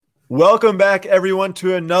Welcome back, everyone,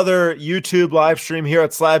 to another YouTube live stream here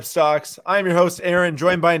at Slab Stocks. I'm your host, Aaron,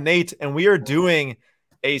 joined by Nate, and we are doing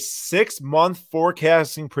a 6-month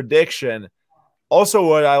forecasting prediction. Also,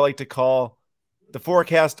 what I like to call the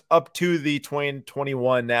forecast up to the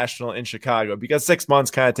 2021 National in Chicago, because 6 months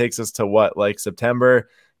kind of takes us to like September.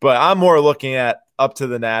 But I'm more looking at up to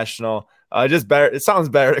the National. Just better. It sounds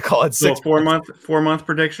better to call it So 4 month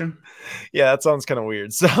prediction. Yeah, that sounds kind of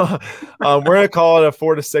weird. So we're going to call it a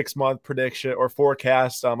 4 to 6 month prediction or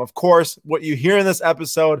forecast. Of course, what you hear in this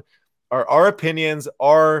episode are our opinions,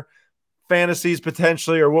 our fantasies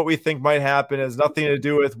potentially, or what we think might happen. It has nothing to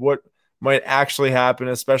do with what might actually happen,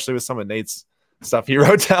 especially with some of Nate's stuff he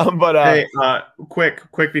wrote down. But hey,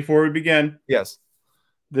 quick before we begin. Yes.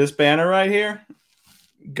 This banner right here,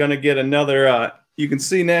 going to get another you can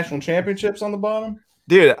see national championships on the bottom.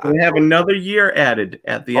 Dude, we have another year added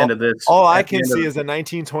at the end of this. All I can see is that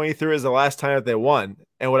 1923 is the last time that they won.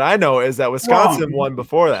 And what I know is that Wisconsin won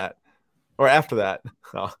before that or after that.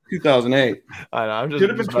 Oh. 2008. I know. I'm just should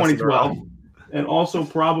have been 2012. And also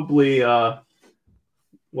probably, what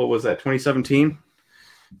was that, 2017?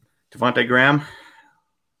 Devontae Graham.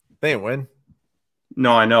 They didn't win.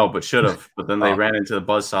 No, I know, but should have. But then they ran into the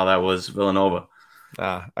buzzsaw that was Villanova.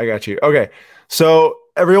 I got you. Okay. So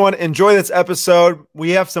everyone enjoy this episode.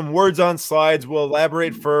 We have some words on slides. We'll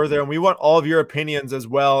elaborate further, and we want all of your opinions as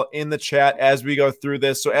well in the chat as we go through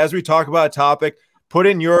this. So as we talk about a topic, put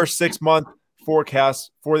in your 6-month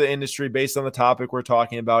forecast for the industry based on the topic we're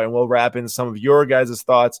talking about, and we'll wrap in some of your guys'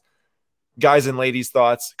 thoughts, guys and ladies'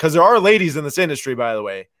 thoughts, because there are ladies in this industry, by the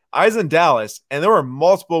way. I was in Dallas, and there were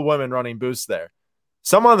multiple women running booths there.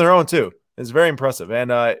 Some on their own, too. It's very impressive. And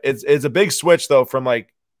it's a big switch, though, from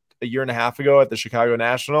like a year and a half ago at the Chicago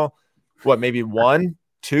National. What, maybe 1,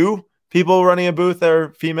 2 people running a booth that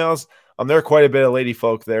are females? There are quite a bit of lady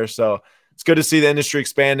folk there. So it's good to see the industry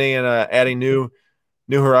expanding and adding new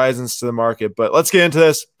horizons to the market. But let's get into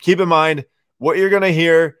this. Keep in mind, what you're going to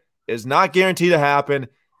hear is not guaranteed to happen.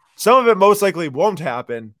 Some of it most likely won't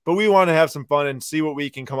happen, but we want to have some fun and see what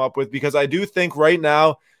we can come up with, because I do think right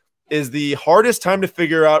now is the hardest time to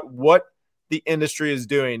figure out what the industry is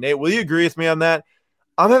doing. Nate, will you agree with me on that?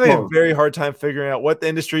 I'm having a very hard time figuring out what the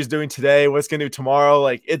industry is doing today, what's going to do tomorrow.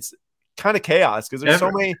 Like, it's kind of chaos because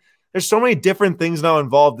there's so many different things now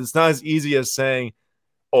involved. It's not as easy as saying,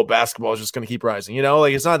 oh, basketball is just going to keep rising.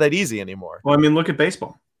 Like, it's not that easy anymore. Well, I mean, look at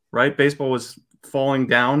baseball, right? Baseball was falling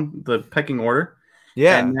down the pecking order.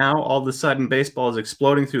 Yeah. And now all of a sudden baseball is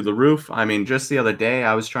exploding through the roof. I mean, just the other day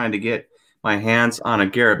I was trying to get my hands on a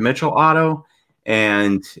Garrett Mitchell auto,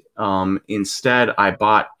 and instead I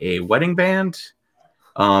bought a wedding band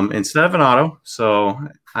instead of an auto. So,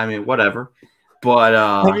 I mean, whatever.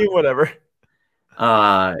 But whatever.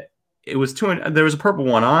 It was $200. There was a purple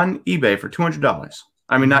one on eBay for $200.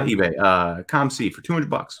 I mean, not eBay, ComC for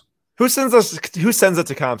 $200. Who sends it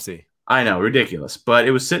to ComC? I know, ridiculous. But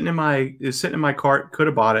it was sitting in my cart. Could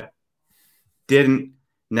have bought it. Didn't.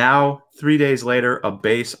 Now, 3 days later, a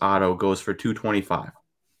base auto goes for $225.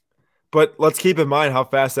 But let's keep in mind how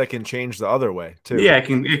fast that can change the other way, too. Yeah, it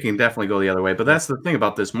can definitely go the other way. But that's the thing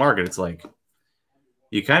about this market. It's like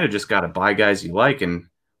you kind of just got to buy guys you like and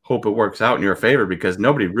hope it works out in your favor, because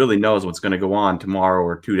nobody really knows what's going to go on tomorrow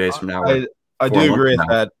or 2 days from now. I do agree with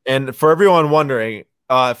that. And for everyone wondering,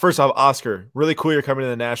 first off, Oscar, really cool you're coming to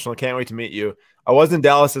the National. Can't wait to meet you. I was in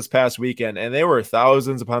Dallas this past weekend, and there were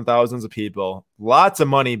thousands upon thousands of people. Lots of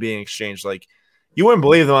money being exchanged. Like, you wouldn't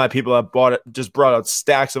believe the amount of people that just brought out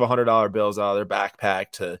stacks of $100 bills out of their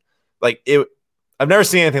backpack to, like, it. I've never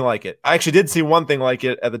seen anything like it. I actually did see one thing like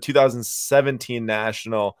it at the 2017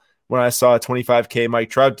 National when I saw a $25K Mike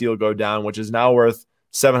Trout deal go down, which is now worth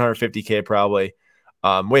 $750K probably.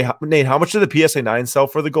 Wait, Nate, how much did the PSA 9 sell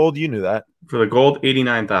for the gold? You knew that. For the gold,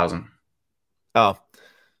 $89,000. Oh,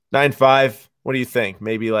 9.5. What do you think?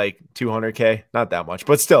 Maybe like 200K? Not that much,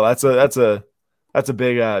 but still, that's a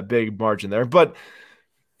big margin there. But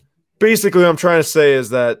basically, what I'm trying to say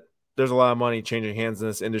is that there's a lot of money changing hands in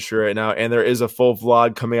this industry right now, and there is a full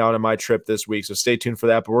vlog coming out on my trip this week, so stay tuned for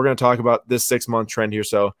that. But we're going to talk about this 6-month trend here,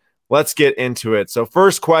 so let's get into it. So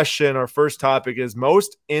first question, our first topic is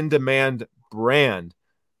most in-demand brand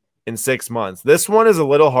in 6 months. This one is a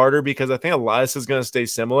little harder because I think a lot of this is going to stay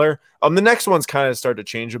similar. The next one's kind of start to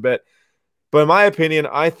change a bit. But in my opinion,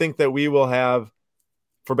 I think that we will have,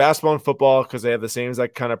 for basketball and football, because they have the same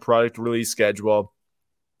exact kind of product release schedule,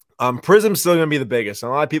 Prism's still going to be the biggest.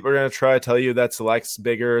 And a lot of people are going to try to tell you that Select's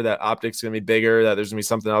bigger, that Optic's going to be bigger, that there's going to be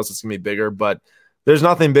something else that's going to be bigger. But there's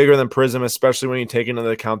nothing bigger than Prism, especially when you take into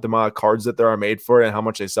account the amount of cards that there are made for it and how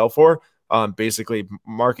much they sell for. Basically,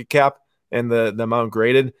 market cap and the amount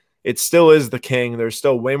graded. it still is the king. There's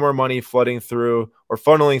still way more money flooding through or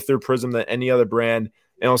funneling through Prism than any other brand,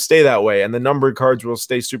 and it'll stay that way. And the numbered cards will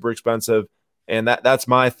stay super expensive. And that's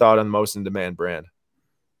my thought on most in demand brand.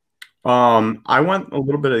 I went a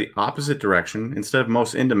little bit of the opposite direction. Instead of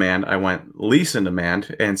most in demand, I went least in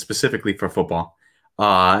demand, and specifically for football.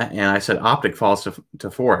 And I said Optic falls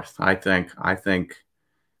to fourth. I think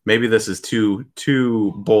maybe this is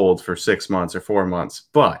too bold for 6 months or 4 months,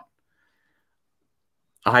 but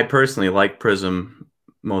I personally like Prism,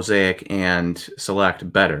 Mosaic, and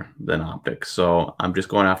Select better than Optic. So I'm just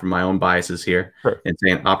going off of my own biases here and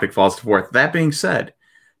saying Optic falls to fourth. That being said,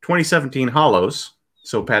 2017 Hollows.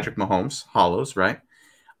 So Patrick Mahomes, Hollows, right?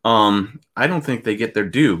 I don't think they get their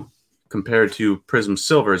due compared to Prism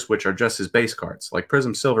Silvers, which are just his base cards. Like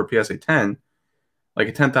Prism Silver PSA 10, like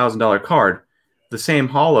a $10,000 card, the same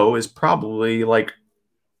Hollow is probably like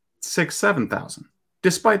 6,000-7,000,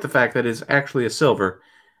 despite the fact that it's actually a silver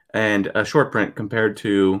and a short print compared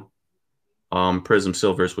to Prism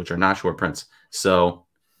Silvers, which are not short prints. So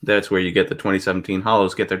that's where you get the 2017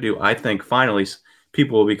 Hollows get their due. I think finally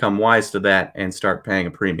people will become wise to that and start paying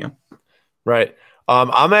a premium. Right.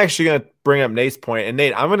 I'm actually going to bring up Nate's point. And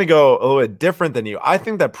Nate, I'm going to go a little bit different than you. I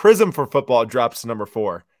think that Prism for football drops to number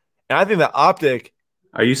 4. And I think that Optic.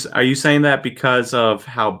 Are you saying that because of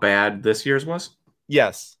how bad this year's was?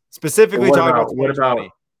 Yes. Specifically talking about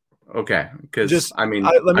 2020. Okay. Because let me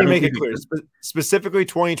make it clear. Specifically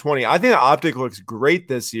 2020. I think the Optic looks great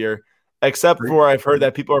this year. Except for I've heard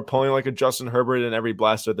that people are pulling like a Justin Herbert in every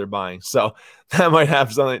blaster they're buying. So that might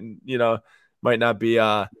have something, might not be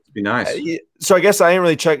be nice. So I guess I didn't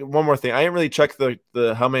really check one more thing. I didn't really check the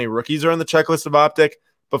how many rookies are in the checklist of Optic,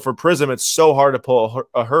 but for Prism, it's so hard to pull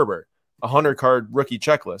a Herbert, a 100-card rookie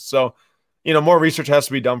checklist. So, more research has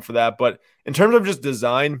to be done for that. But in terms of just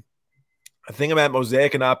design, I think I'm at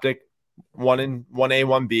Mosaic and Optic 1A,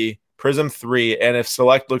 1B. Prism 3, and if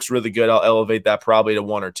Select looks really good, I'll elevate that probably to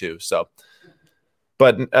 1 or 2. So,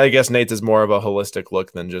 but I guess Nate's is more of a holistic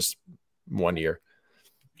look than just 1 year.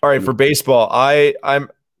 All right, for baseball, I'm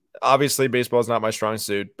obviously baseball is not my strong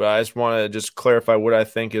suit, but I just want to just clarify what I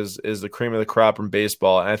think is the cream of the crop from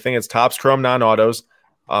baseball, and I think it's Topps Chrome non-autos.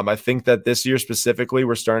 I think that this year specifically,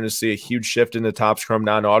 we're starting to see a huge shift into Topps Chrome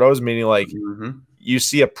non-autos, meaning like you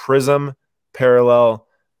see a Prism parallel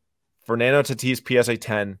Fernando Tatis PSA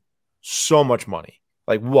 10. So much money.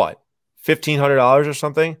 Like what? $1,500 or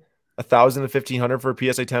something? $1,000 to $1,500 for a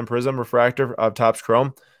PSA 10 Prism refractor of Topps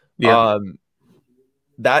Chrome. Yeah.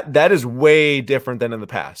 That is way different than in the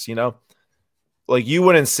past, Like you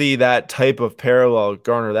wouldn't see that type of parallel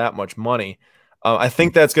garner that much money. I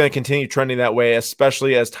think that's going to continue trending that way,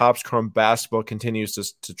 especially as Topps Chrome basketball continues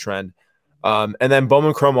to trend. And then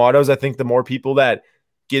Bowman Chrome autos, I think the more people that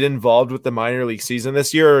get involved with the minor league season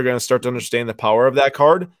this year are going to start to understand the power of that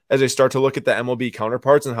card as they start to look at the MLB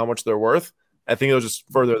counterparts and how much they're worth. I think it'll just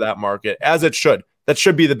further that market, as it should. That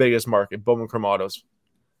should be the biggest market, Bowman Chrome autos.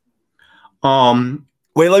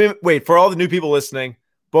 Wait for all the new people listening.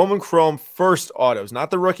 Bowman Chrome first autos, not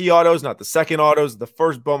the rookie autos, not the second autos, the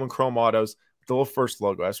first Bowman Chrome autos, the little first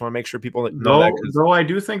logo. I just want to make sure people know that. Though I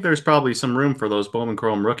do think there's probably some room for those Bowman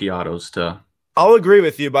Chrome rookie autos to. I'll agree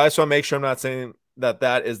with you, but I just want to make sure I'm not saying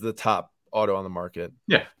that is the top auto on the market.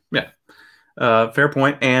 Yeah. Fair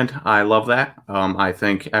point, and I love that. I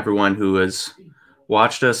think everyone who has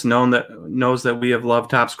watched us knows that we have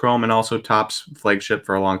loved Topps Chrome and also Topps flagship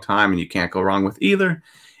for a long time, and you can't go wrong with either.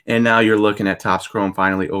 And now you're looking at Topps Chrome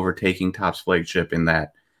finally overtaking Topps flagship in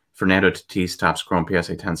that Fernando Tatis Topps Chrome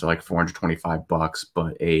PSA 10s are like $425,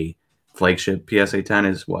 but a flagship PSA 10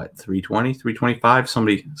 is what, $320, $325?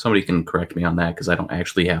 Somebody can correct me on that because I don't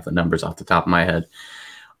actually have the numbers off the top of my head.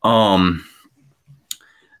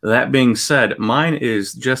 That being said, mine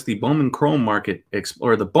is just the Bowman Chrome market,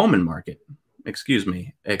 or the Bowman market,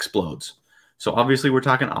 explodes. So obviously we're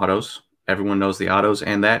talking autos. Everyone knows the autos,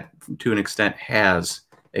 and that to an extent has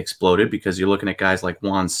exploded because you're looking at guys like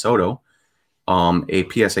Juan Soto. A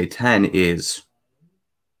PSA 10 is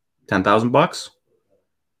 $10,000.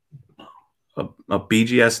 A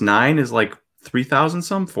BGS 9 is like 3,000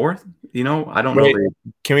 some, fourth. I don't know.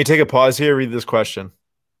 Can we take a pause here? Read this question.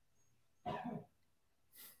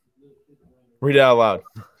 Read it out loud.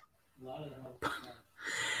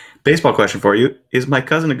 Baseball question for you. Is my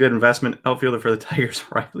cousin a good investment outfielder for the Tigers?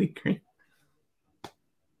 Riley Green.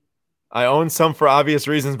 I own some for obvious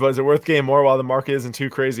reasons, but is it worth getting more while the market isn't too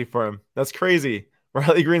crazy for him? That's crazy.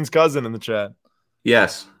 Riley Green's cousin in the chat.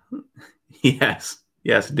 Yes,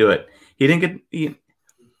 do it. He didn't get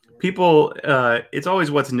people. It's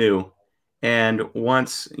always what's new. And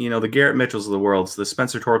once, the Garrett Mitchells of the world, the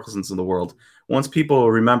Spencer Torkelsons of the world, once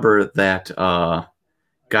people remember that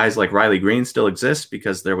guys like Riley Green still exist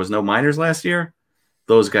because there was no minors last year,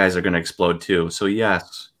 those guys are going to explode too. So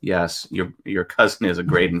yes, your cousin is a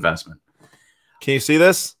great investment. Can you see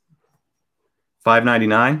this?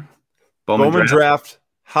 $5.99. Bowman Draft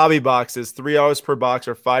hobby boxes, $3 per box,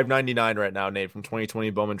 are $5.99 right now, Nate, from 2020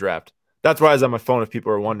 Bowman Draft. That's why I was on my phone if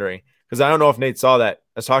people are wondering, because I don't know if Nate saw that.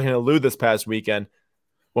 I was talking to Lou this past weekend.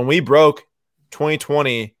 When we broke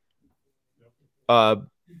 2020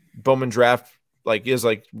 Bowman Draft, like is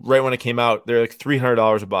like right when it came out, they're like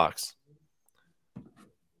 $300 a box. Wow.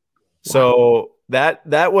 So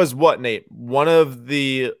that was what, Nate? One of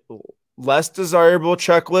the less desirable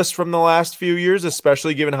checklists from the last few years,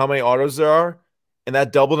 especially given how many autos there are, and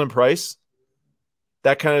that doubled in price.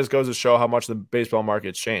 That kind of just goes to show how much the baseball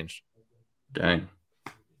market's changed. Dang.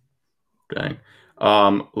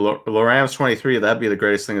 Loram's 23. That'd be the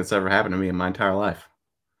greatest thing that's ever happened to me in my entire life.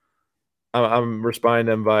 I'm responding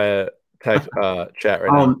to them via text chat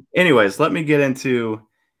right now. Anyways, let me get into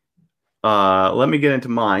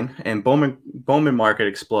mine. And Bowman market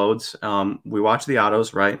explodes. We watch the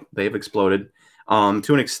autos, right? They've exploded.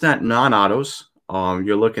 To an extent, non-autos.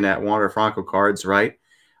 You're looking at Wander Franco cards, right?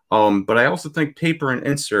 But I also think paper and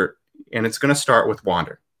insert, and it's going to start with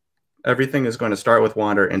Wander. Everything is going to start with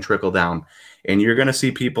Wander and trickle down. And you're going to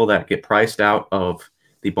see people that get priced out of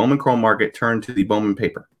the Bowman Chrome market turn to the Bowman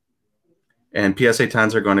paper. And PSA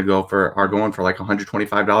 10s are going for like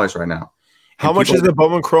 $125 right now. How much is the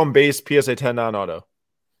Bowman Chrome base PSA 10 non-auto?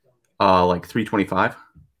 Like $325.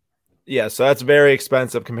 Yeah, so that's very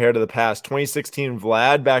expensive compared to the past. 2016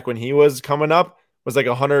 Vlad, back when he was coming up, was like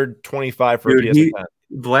 $125 for a PSA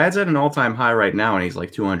 10. Vlad's at an all-time high right now, and he's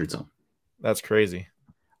like 200 something. That's crazy.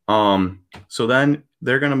 So then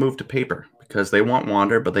they're going to move to paper because they want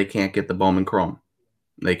Wander, but they can't get the Bowman Chrome.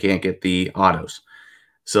 They can't get the autos.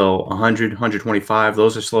 So 100, 125,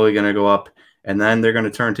 those are slowly going to go up. And then they're going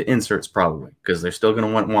to turn to inserts probably because they're still going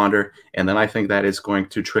to want Wander. And then I think that is going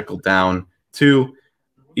to trickle down to,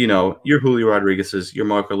 your Julio Rodriguez's, your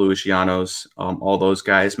Marco Lucianos, all those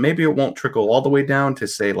guys. Maybe it won't trickle all the way down to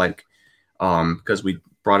say like, because we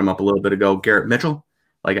brought him up a little bit ago, Garrett Mitchell.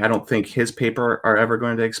 Like, I don't think his paper are ever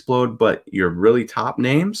going to explode, but your really top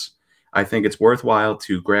names, I think it's worthwhile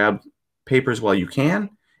to grab papers while you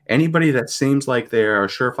can. Anybody that seems like they're a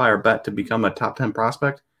surefire bet to become a top 10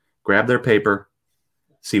 prospect, grab their paper,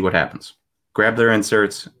 see what happens. Grab their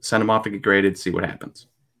inserts, send them off to get graded, see what happens.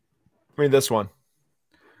 Read this one.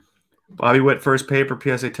 Bobby Witt, first paper,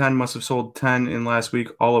 PSA 10, must have sold 10 in last week,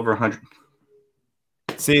 all over 100.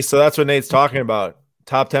 See, so that's what Nate's talking about.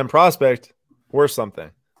 Top 10 prospect, worth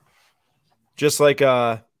something. Just like,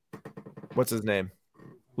 what's his name?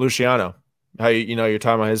 Luciano. How you're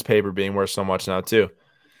talking about his paper being worth so much now too.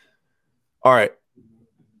 All right.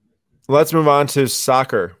 Let's move on to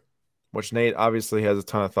soccer, which Nate obviously has a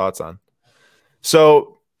ton of thoughts on.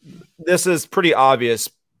 So this is pretty obvious,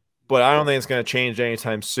 but I don't think it's going to change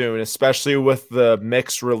anytime soon, especially with the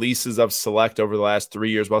mixed releases of Select over the last 3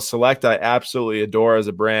 years. While Select I absolutely adore as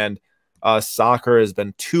a brand, soccer has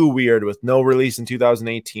been too weird with no release in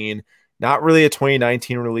 2018, not really a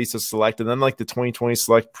 2019 release of Select, and then like the 2020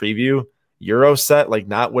 Select preview Euro set, like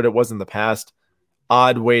not what it was in the past.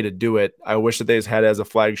 Odd way to do it. I wish that they had it as a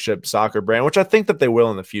flagship soccer brand, which I think that they will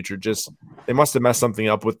in the future. Just they must have messed something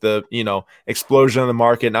up with the explosion of the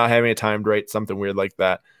market, not having a timed rate, something weird like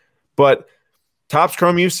that. But Topps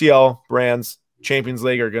Chrome UCL brands, Champions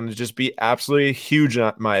League, are going to just be absolutely huge in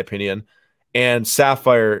my opinion, and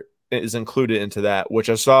Sapphire is included into that. Which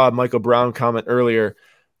I saw Michael Brown comment earlier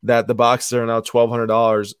that the boxes are now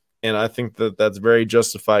 $1,200, and I think that that's very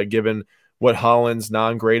justified given what Holland's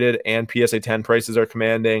non-graded and PSA 10 prices are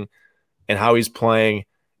commanding and how he's playing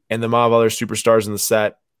and the amount of other superstars in the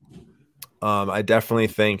set. I definitely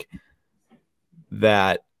think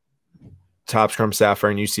that Topps Chrome Sapphire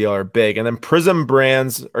and UCL are big. And then Prism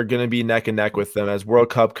brands are going to be neck and neck with them as World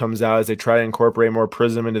Cup comes out, as they try to incorporate more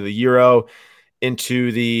Prism into the Euro,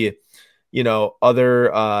 into the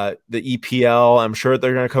the EPL. I'm sure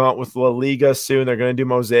they're going to come out with La Liga soon. They're going to do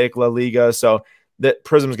Mosaic La Liga. So that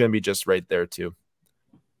Prism is going to be just right there too.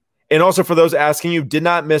 And also for those asking, you did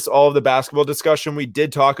not miss all of the basketball discussion. We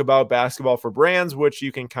did talk about basketball for brands, which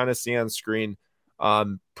you can kind of see on screen.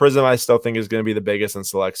 Prism, I still think is going to be the biggest, and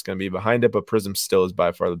Select's going to be behind it, but Prism still is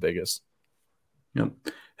by far the biggest. Yep.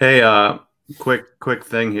 Hey, quick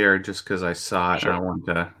thing here, just because I saw it. Sure. I want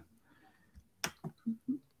to.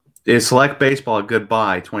 Is Select Baseball a good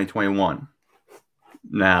buy 2021?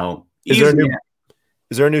 Now, is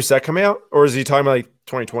there a new set coming out, or is he talking about like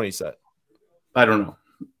 2020 set? I don't know.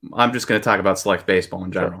 I'm just going to talk about Select Baseball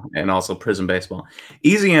in general, and also Prism Baseball.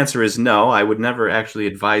 Easy answer is no. I would never actually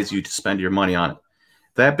advise you to spend your money on it.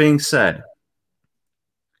 That being said,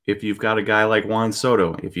 if you've got a guy like Juan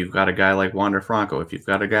Soto, if you've got a guy like Wander Franco, if you've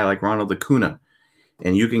got a guy like Ronald Acuna,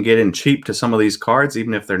 and you can get in cheap to some of these cards,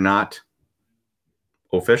 even if they're not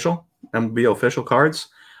official, MLB official cards,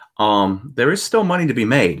 there is still money to be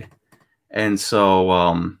made. And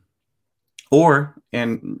so,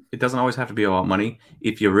 and it doesn't always have to be about money.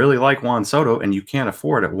 If you really like Juan Soto and you can't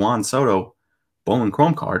afford a Juan Soto Bowman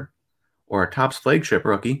Chrome card or a Topps flagship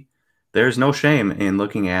rookie, there's no shame in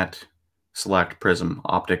looking at Select Prism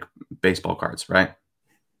Optic baseball cards, right?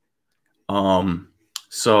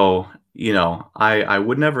 So, I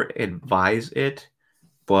would never advise it,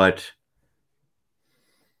 but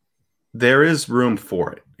there is room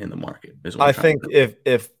for it in the market. I think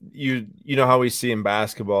if you know how we see in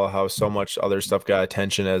basketball how so much other stuff got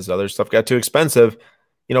attention as other stuff got too expensive,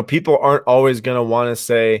 people aren't always going to want to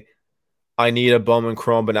say, I need a Bowman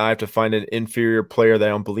Chrome, but now I have to find an inferior player that I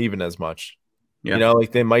don't believe in as much. Yeah.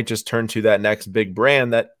 They might just turn to that next big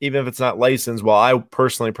brand that, even if it's not licensed, while I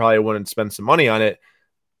personally probably wouldn't spend some money on it,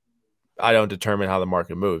 I don't determine how the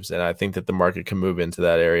market moves. And I think that the market can move into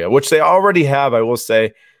that area, which they already have. I will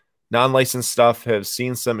say non-licensed stuff have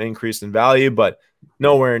seen some increase in value, but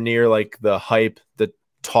nowhere near like the hype that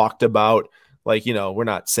talked about. Like, we're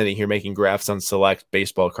not sitting here making graphs on select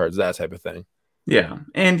baseball cards, that type of thing. Yeah.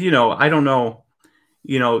 And, I don't know,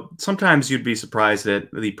 sometimes you'd be surprised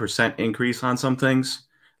at the percent increase on some things.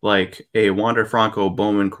 Like a Wander Franco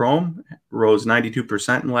Bowman Chrome rose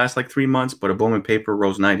 92% in the last 3 months, but a Bowman Paper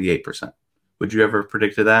rose 98%. Would you ever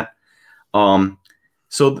predicted that?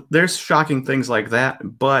 So there's shocking things like that,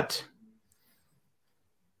 but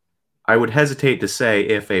I would hesitate to say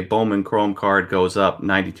if a Bowman Chrome card goes up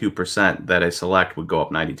 92%, that a Select would go up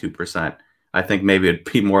 92%. I think maybe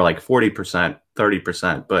it'd be more like 40%,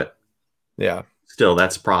 30%, but yeah, still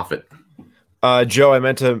that's profit. Joe, I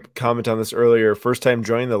meant to comment on this earlier. First time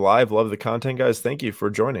joining the live. Love the content, guys. Thank you for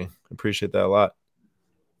joining. Appreciate that a lot.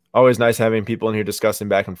 Always nice having people in here discussing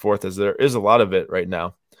back and forth, as there is a lot of it right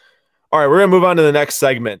now. All right, we're going to move on to the next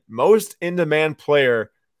segment. Most in-demand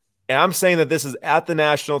player. And I'm saying that this is at the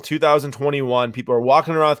National 2021. People are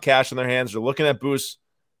walking around with cash in their hands. They're looking at boosts.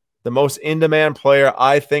 The most in-demand player,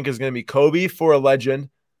 I think, is going to be Kobe for a legend.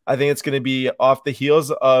 I think it's going to be off the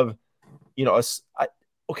heels of,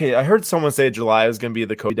 I heard someone say July is going to be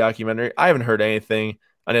the Kobe documentary. I haven't heard anything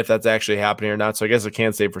on if that's actually happening or not, so I guess I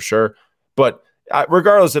can't say for sure. But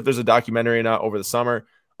regardless if there's a documentary or not over the summer,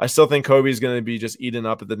 I still think Kobe is going to be just eaten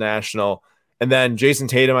up at the National. And then Jason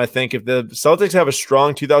Tatum, I think if the Celtics have a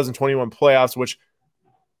strong 2021 playoffs, which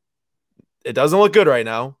it doesn't look good right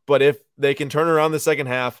now, but if they can turn around the second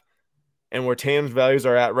half and where Tatum's values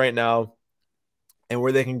are at right now and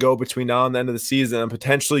where they can go between now and the end of the season and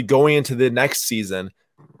potentially going into the next season,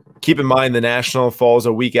 keep in mind the National falls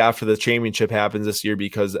a week after the championship happens this year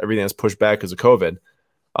because everything is pushed back because of COVID.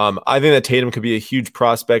 I think that Tatum could be a huge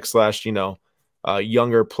prospect /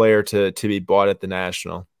 younger player to be bought at the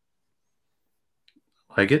National.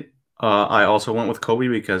 Like it. I also went with Kobe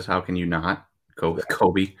because how can you not go with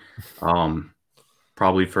Kobe?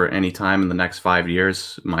 Probably for any time in the next 5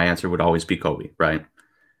 years, my answer would always be Kobe, right?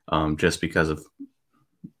 Just because of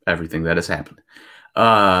everything that has happened.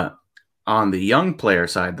 On the young player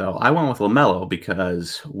side, though, I went with LaMelo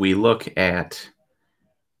because we look at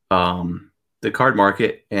the card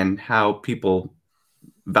market and how people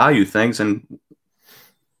value things, and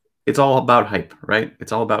it's all about hype, right?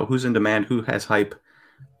 It's all about who's in demand, who has hype,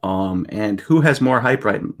 and who has more hype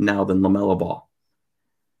right now than LaMelo Ball.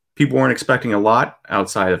 People weren't expecting a lot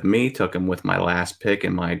outside of me. Took him with my last pick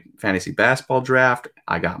in my fantasy basketball draft.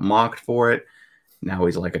 I got mocked for it. Now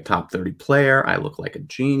he's like a top 30 player. I look like a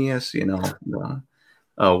genius,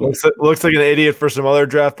 Looks like an idiot for some other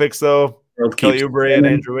draft picks, though. Kelly Oubre and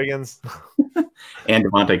Andrew Wiggins. And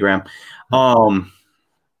Devontae Graham.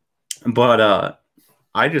 But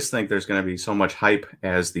I just think there's going to be so much hype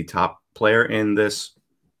as the top player in this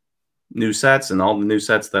new sets and all the new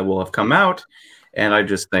sets that will have come out. And I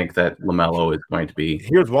just think that LaMelo is going to be.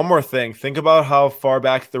 Here's one more thing. Think about how far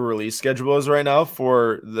back the release schedule is right now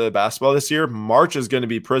for the basketball this year. March is going to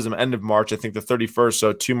be Prism, end of March, I think the 31st,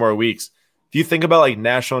 so 2 more weeks. If you think about like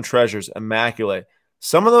National Treasures, Immaculate,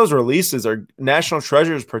 some of those releases are National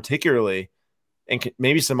Treasures particularly, and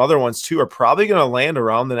maybe some other ones too, are probably going to land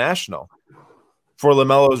around the National for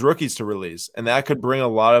LaMelo's rookies to release. And that could bring a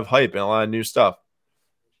lot of hype and a lot of new stuff.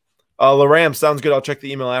 Laram, sounds good. I'll check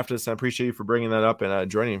the email after this. I appreciate you for bringing that up and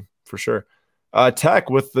joining for sure. Tech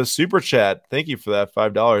with the super chat. Thank you for that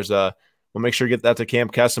 $5. We'll make sure to get that to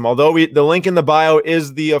Camp Kesem. Although the link in the bio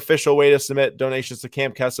is the official way to submit donations to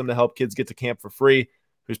Camp Kesem to help kids get to camp for free.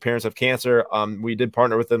 whose parents have cancer. We did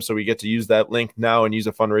partner with them, so we get to use that link now and use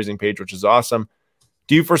a fundraising page, which is awesome.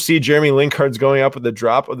 Do you foresee Jeremy Lin cards going up with the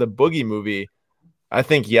drop of the Boogie movie? I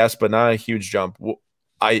think yes, but not a huge jump.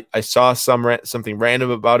 I saw something random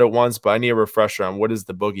about it once, but I need a refresher on what is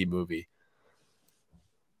the Boogie movie.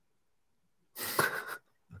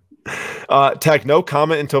 Tech, no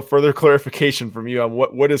comment until further clarification from you on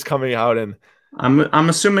what is coming out. And I'm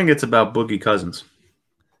assuming it's about Boogie Cousins.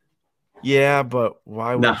 Yeah, but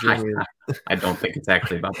why would Jeremy? I don't think it's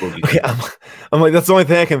actually about Boogie. Okay, I'm like, that's the only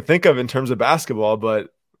thing I can think of in terms of basketball,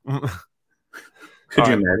 but could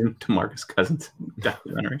you imagine DeMarcus Cousins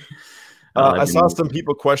documentary? I saw some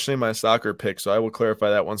people questioning my soccer pick, so I will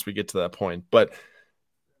clarify that once we get to that point. But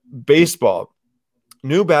baseball,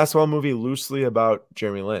 new basketball movie loosely about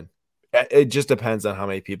Jeremy Lin. It just depends on how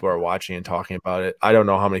many people are watching and talking about it. I don't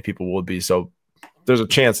know how many people will be, so there's a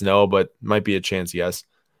chance no, but might be a chance yes.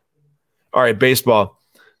 All right, baseball.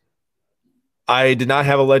 I did not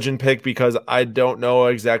have a legend pick because I don't know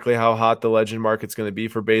exactly how hot the legend market's going to be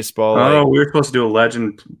for baseball. Oh, we were supposed to do a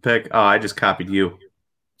legend pick. Oh, I just copied you.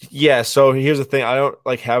 Yeah, so here's the thing. I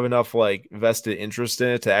don't have enough vested interest in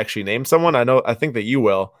it to actually name someone. I think that you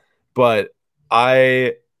will, but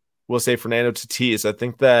I will say Fernando Tatis. I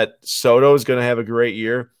think that Soto is going to have a great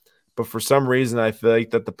year, but for some reason I feel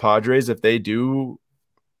like that the Padres, if they do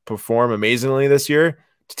perform amazingly this year,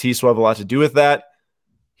 Tatis will have a lot to do with that.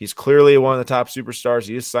 He's clearly one of the top superstars.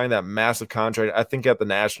 He just signed that massive contract. I think at the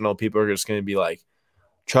National, people are just going to be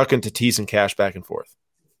chucking Tatis and cash back and forth.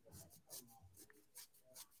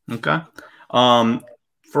 Okay.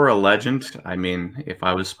 For a legend, I mean, if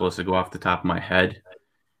I was supposed to go off the top of my head,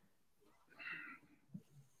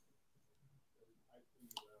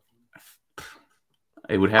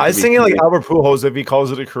 it would have to be. I was thinking Albert Pujols if he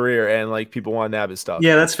calls it a career and people want to nab his stuff.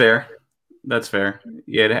 Yeah, that's fair. That's fair.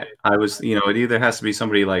 Yeah, it either has to be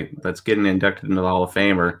somebody that's getting inducted into the Hall of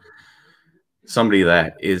Fame or somebody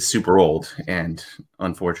that is super old and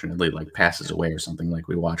unfortunately passes away or something like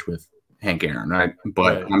we watch with Hank Aaron, right?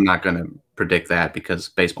 But I'm not going to predict that because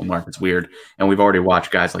baseball market's weird, and we've already watched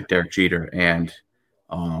guys like Derek Jeter and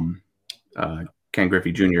Ken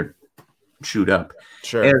Griffey Jr. shoot up.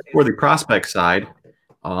 Sure. And for the prospect side,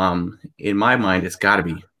 in my mind, it's got to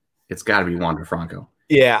be Wander Franco.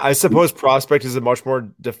 Yeah, I suppose prospect is a much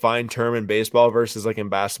more defined term in baseball versus in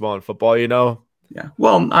basketball and football, Yeah.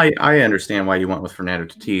 Well, I understand why you went with Fernando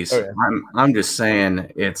Tatis. Okay. I'm just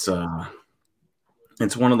saying it's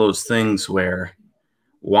one of those things where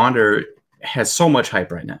Wander has so much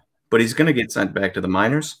hype right now, but he's going to get sent back to the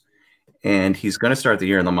minors, and he's going to start the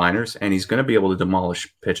year in the minors, and he's going to be able to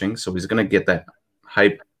demolish pitching, so he's going to get that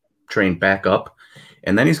hype train back up,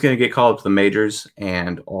 and then he's going to get called up to the majors,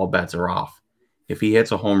 and all bets are off. If he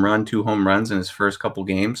hits a home run, 2 home runs in his first couple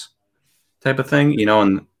games type of thing,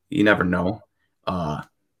 and you never know.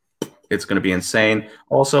 It's going to be insane.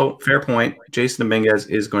 Also, fair point, Jason Dominguez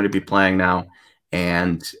is going to be playing now.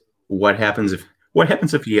 And what happens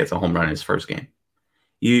if he hits a home run in his first game?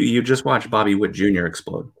 You just watch Bobby Witt Jr.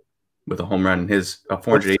 explode with a home run, a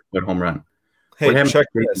 408-foot home run. Hey,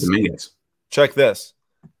 check this.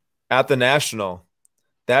 At the National,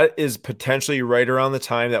 that is potentially right around the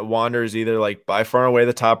time that Wander is either by far and away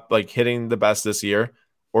the top, hitting the best this year,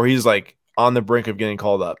 or he's on the brink of getting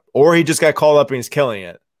called up, or he just got called up and he's killing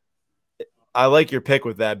it. I like your pick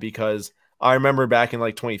with that because I remember back in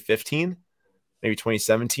 2015, maybe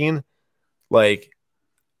 2017,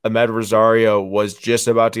 Ahmed Rosario was just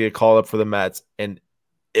about to get called up for the Mets, and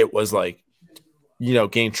it was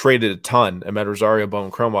getting traded a ton. Ahmed Rosario,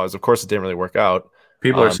 Bowman Chrome. Of course, it didn't really work out.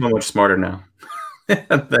 People are so much smarter now than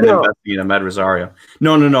investing in Ahmed Rosario.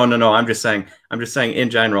 No. I'm just saying in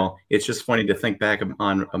general, it's just funny to think back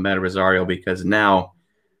on Ahmed Rosario because now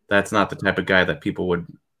that's not the type of guy that people would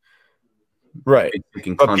be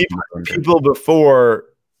thinking. But people before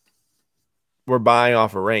were buying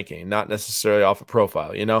off a ranking, not necessarily off a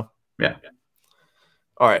profile, Yeah.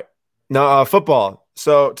 All right. Now, football.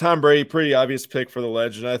 So Tom Brady, pretty obvious pick for the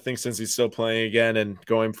legend. I think since he's still playing again and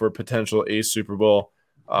going for a potential ace Super Bowl,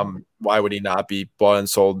 why would he not be bought and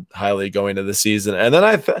sold highly going into the season? And then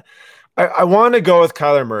I wanted to go with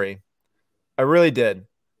Kyler Murray. I really did.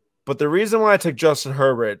 But the reason why I took Justin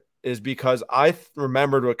Herbert is because I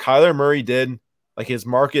remembered what Kyler Murray did, his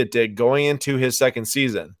market did going into his second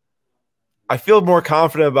season. I feel more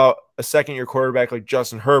confident about a second-year quarterback like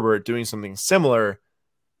Justin Herbert doing something similar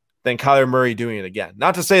than Kyler Murray doing it again.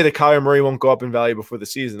 Not to say that Kyler Murray won't go up in value before the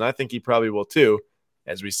season. I think he probably will too,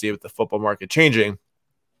 as we see with the football market changing.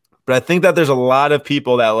 But I think that there's a lot of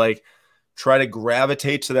people that try to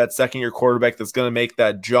gravitate to that second-year quarterback that's going to make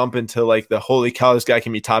that jump into the holy cow, this guy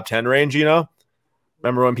can be top 10 range,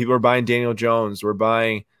 Remember when people were buying Daniel Jones? We're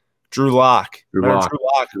buying Drew Lock. Remember Drew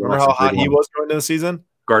Lock? Remember how hot he was going into the season?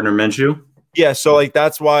 Gardner Minshew. Yeah, so like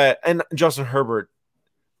that's why, and Justin Herbert,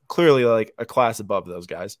 clearly like a class above those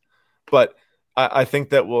guys. But I think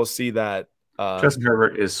that we'll see that. Justin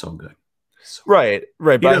Herbert is so good. Right.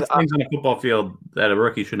 He does things on a football field that a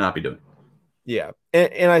rookie should not be doing. Yeah,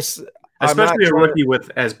 and especially a rookie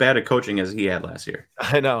with as bad a coaching as he had last year.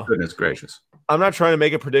 I know. Goodness gracious. I'm not trying to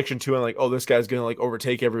make a prediction too and like, oh, this guy's gonna like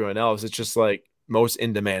overtake everyone else. It's just like most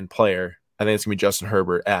in-demand player. I think it's gonna be Justin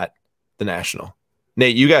Herbert at the National.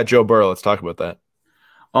 Nate, you got Joe Burrow. Let's talk about that.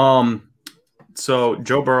 So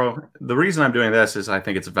Joe Burrow, the reason I'm doing this is I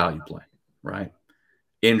think it's a value play, right?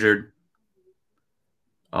 Injured.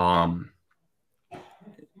 Nothing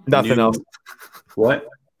else. What?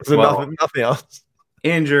 Nothing else.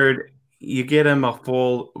 Injured. You get him a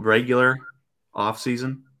full regular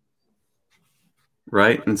offseason,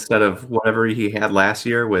 right? Instead of whatever he had last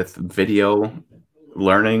year with video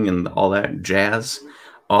learning and all that jazz.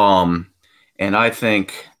 And I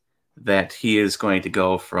think that he is going to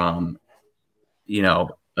go from,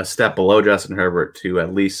 a step below Justin Herbert to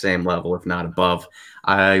at least same level, if not above.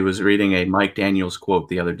 I was reading a Mike Daniels quote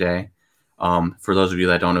the other day. For those of you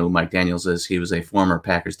that don't know who Mike Daniels is, he was a former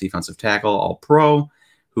Packers defensive tackle, all-pro,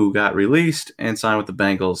 who got released and signed with the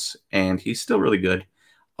Bengals, and he's still really good.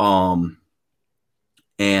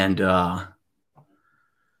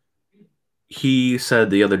 He said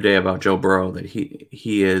the other day about Joe Burrow that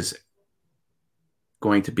he is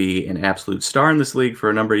going to be an absolute star in this league for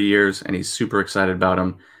a number of years, and he's super excited about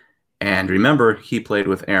him. And remember, he played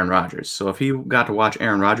with Aaron Rodgers. So if he got to watch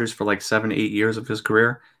Aaron Rodgers for like 7-8 years of his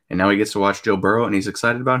career, and now he gets to watch Joe Burrow and he's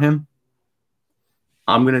excited about him,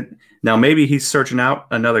 now maybe he's searching out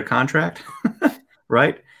another contract,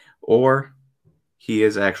 right? Or he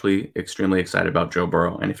is actually extremely excited about Joe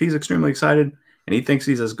Burrow. And if he's extremely excited and he thinks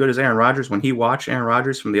he's as good as Aaron Rodgers when he watched Aaron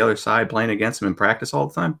Rodgers from the other side playing against him in practice all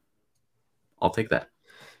the time, I'll take that.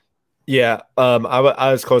 Yeah,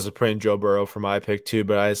 I was close to putting Joe Burrow for my pick too,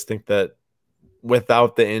 but I just think that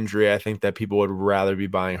without the injury, I think that people would rather be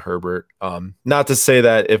buying Herbert. Not to say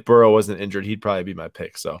that if Burrow wasn't injured, he'd probably be my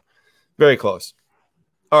pick. So very close.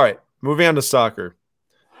 All right, moving on to soccer.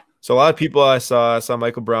 So a lot of people I saw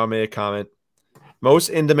Michael Brown made a comment. Most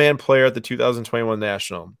in-demand player at the 2021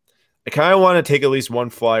 National. I kind of want to take at least one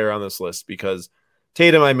flyer on this list because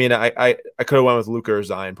Tatum, I mean, I could have went with Luka or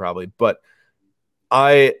Zion probably, but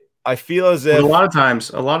I feel as if a lot of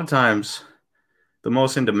times the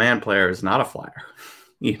most in-demand player is not a flyer.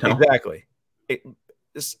 Exactly.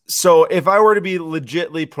 So if I were to be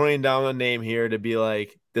legitly putting down a name here to be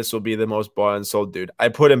like, this will be the most bought and sold dude, I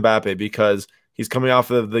put Mbappe because he's coming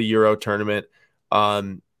off of the Euro tournament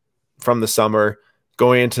from the summer,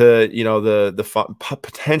 going into, the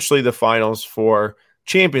potentially the finals for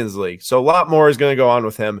Champions League. So a lot more is going to go on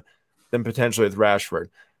with him than potentially with Rashford.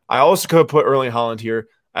 I also could have put Erling Haaland here.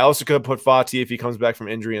 I also could have put Fati if he comes back from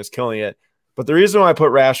injury and is killing it. But the reason why I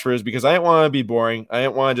put Rashford is because I didn't want to be boring. I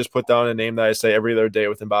didn't want to just put down a name that I say every other day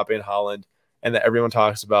with Mbappe and Haaland and that everyone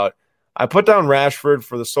talks about. I put down Rashford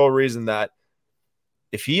for the sole reason that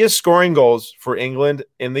if he is scoring goals for England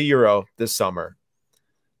in the Euro this summer,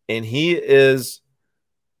 and England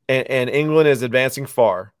is advancing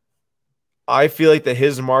far, I feel like that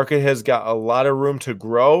his market has got a lot of room to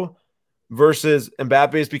grow versus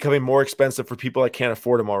Mbappe is becoming more expensive for people that can't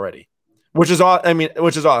afford him already, which is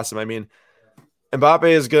awesome. I mean, Mbappe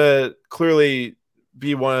is going to clearly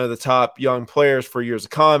be one of the top young players for years to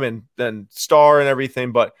come and then star and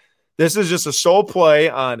everything. But this is just a sole play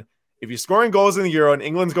on if he's scoring goals in the Euro and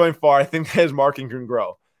England's going far, I think his market can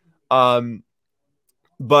grow.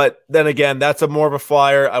 But then again, that's a more of a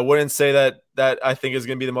flyer. I wouldn't say that I think is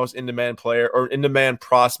going to be the most in-demand player or in-demand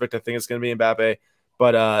prospect. I think it's going to be Mbappe.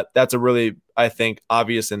 But that's a really, I think,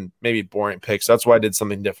 obvious and maybe boring pick. So that's why I did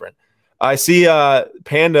something different. I see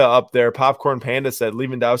Panda up there. Popcorn Panda said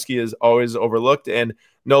Lewandowski is always overlooked and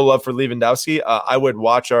no love for Lewandowski. I would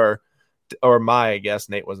watch I guess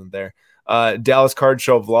Nate wasn't there, Dallas Card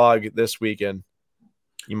Show vlog this weekend.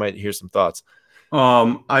 You might hear some thoughts.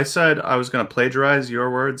 I said I was going to plagiarize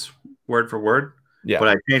your words word for word. Yeah. But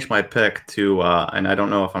I changed my pick to, and I don't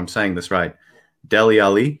know if I'm saying this right, Dele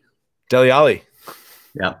Alli. Dele Alli.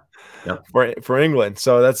 Yeah. Yep. For England.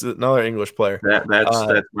 So that's another English player.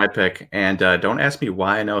 That's my pick. And don't ask me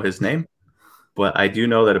why I know his name, but I do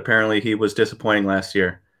know that apparently he was disappointing last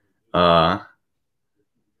year. And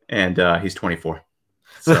he's 24.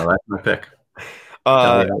 So that's my pick.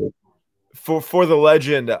 For the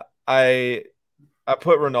legend, I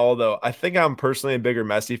put Ronaldo. I think I'm personally a bigger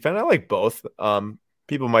Messi fan. I like both.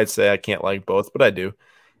 People might say I can't like both, but I do.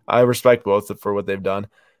 I respect both for what they've done,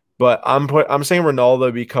 but I'm saying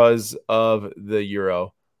Ronaldo because of the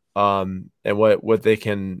Euro, and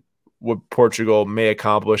what Portugal may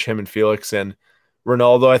accomplish, him and Felix. And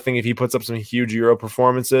Ronaldo, I think if he puts up some huge Euro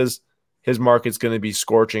performances, his market's going to be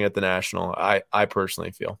scorching at the national. I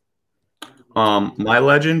personally feel. My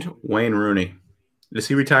legend, Wayne Rooney. Is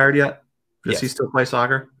he retired yet? Does Yes. he still play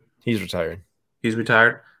soccer? He's retired. He's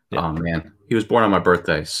retired? Yeah. Oh, man. He was born on my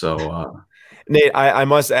birthday, so Nate, I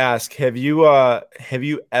must ask, have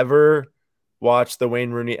you ever watched the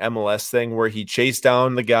Wayne Rooney MLS thing where he chased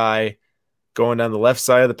down the guy going down the left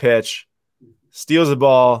side of the pitch, steals the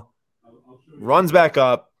ball, runs back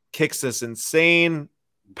up, kicks this insane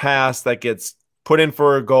pass that gets put in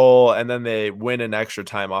for a goal, and then they win an extra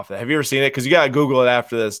time off that. Have you ever seen it? Because you got to Google it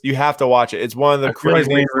after this. You have to watch it. It's one of the craziest.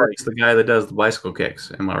 Wayne Rooney's the guy that does the bicycle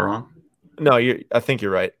kicks. Am I wrong? No, I think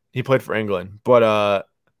you're right. He played for England. But,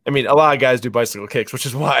 I mean, a lot of guys do bicycle kicks, which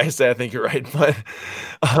is why I say I think you're right. But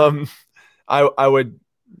I would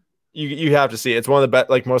 – you have to see it. It's one of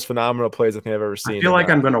the most phenomenal plays I think I've ever seen. I feel like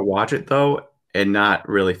I'm going to watch it, though, and not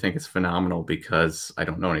really think it's phenomenal because I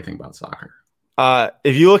don't know anything about soccer.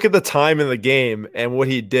 If you look at the time in the game and what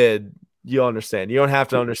he did, you'll understand. You don't have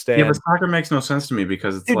to understand. Yeah, but soccer makes no sense to me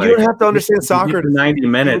because it's you don't have to understand soccer. 90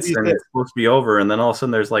 minutes and it's supposed to be over, and then all of a sudden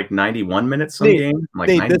there's like 91 minutes some game, like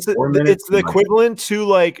 94 minutes. It's the equivalent to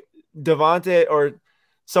like Devontae or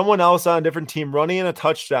someone else on a different team running in a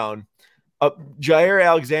touchdown. Jair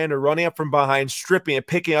Alexander running up from behind, stripping it,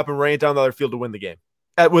 picking up, and running it down the other field to win the game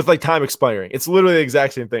with like time expiring. It's literally the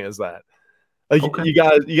exact same thing as that. Like okay. you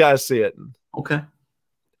gotta see it. Okay.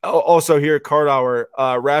 Also here at Card Hour,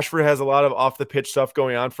 Rashford has a lot of off the pitch stuff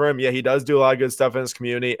going on for him. Yeah, he does do a lot of good stuff in his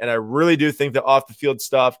community, and I really do think that off the field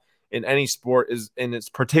stuff in any sport is, and it's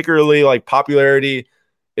particularly like popularity,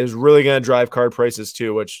 is really going to drive card prices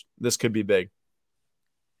too, which this could be big.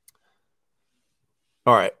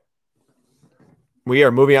 All right, we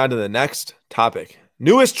are moving on to the next topic.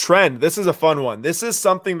 Newest trend. This is a fun one. This is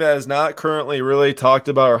something that is not currently really talked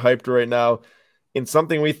about or hyped right now. In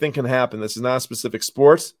something we think can happen. This is not a specific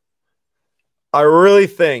sport. I really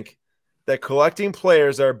think that collecting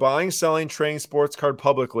players that are buying, selling, trading sports card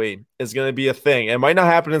publicly is going to be a thing. It might not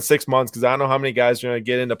happen in 6 months because I don't know how many guys are going to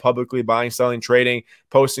get into publicly buying, selling, trading,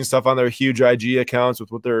 posting stuff on their huge IG accounts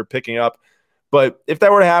with what they're picking up. But if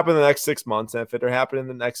that were to happen in the next 6 months, and if it were to happen in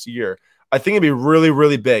the next year, I think it'd be really,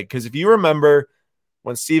 really big. Because if you remember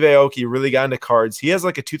when Steve Aoki really got into cards, he has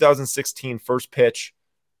like a 2016 first pitch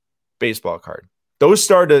baseball card. Those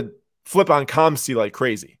started to flip on ComC like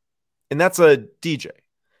crazy. And that's a DJ.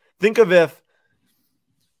 Think of if,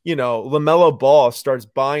 LaMelo Ball starts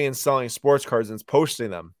buying and selling sports cards and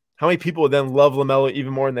posting them. How many people would then love LaMelo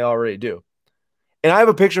even more than they already do? And I have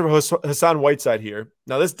a picture of Hassan Whiteside here.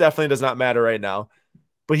 Now, this definitely does not matter right now.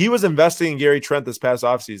 But he was investing in Gary Trent this past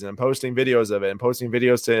offseason and posting videos of it and posting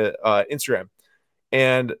videos to Instagram.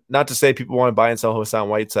 And not to say people want to buy and sell Hassan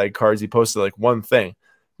Whiteside cards. He posted like one thing.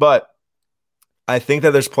 But I think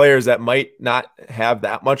that there's players that might not have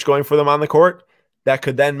that much going for them on the court that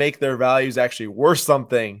could then make their values actually worth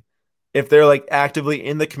something if they're like actively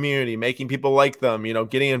in the community, making people like them,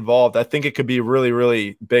 getting involved. I think it could be really,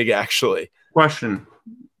 really big actually. Question.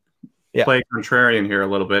 Yeah. Play contrarian here a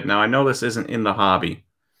little bit. Now, I know this isn't in the hobby,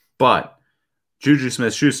 but Juju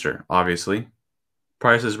Smith-Schuster, obviously,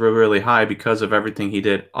 prices were really high because of everything he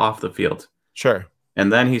did off the field. Sure.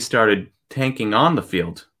 And then he started tanking on the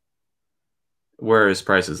field. Where is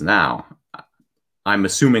prices now? I'm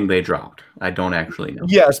assuming they dropped. I don't actually know.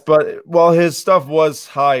 Yes, but his stuff was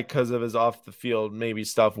high because of his off the field, maybe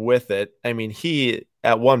stuff with it. I mean, he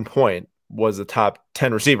at one point was a top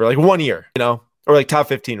 10 receiver, like 1 year, or like top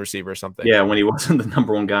 15 receiver or something. Yeah, when he wasn't the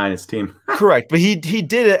number one guy in his team. Correct, but he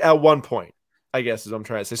did it at one point, I guess is what I'm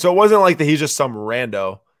trying to say. So it wasn't like that he's just some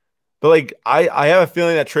rando. But like I have a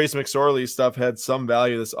feeling that Trace McSorley's stuff had some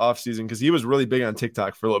value this offseason because he was really big on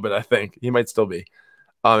TikTok for a little bit, I think. He might still be.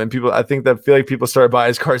 And feel like people started buying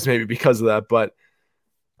his cards maybe because of that. But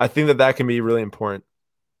I think that can be really important.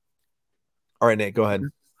 All right, Nate, go ahead.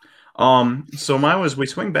 So mine was we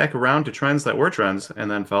swing back around to trends that were trends and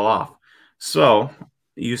then fell off. So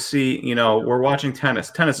you see, we're watching tennis.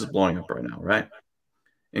 Tennis is blowing up right now, right?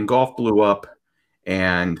 And golf blew up,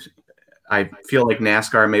 and I feel like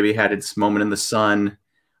NASCAR maybe had its moment in the sun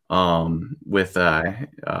with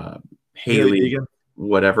Haley,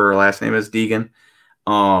 whatever her last name is, Deegan.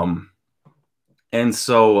 And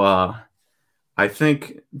so I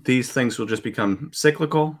think these things will just become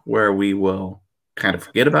cyclical, where we will kind of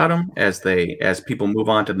forget about them as people move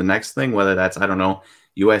on to the next thing, whether that's, I don't know,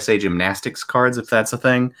 USA Gymnastics cards, if that's a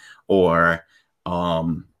thing, or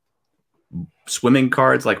swimming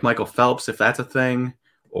cards like Michael Phelps, if that's a thing,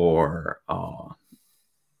 or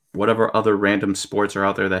whatever other random sports are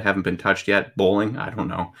out there that haven't been touched yet. Bowling, I don't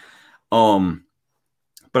know. Um,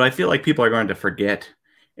 but I feel like people are going to forget,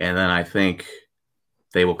 and then I think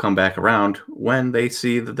they will come back around when they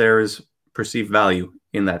see that there is perceived value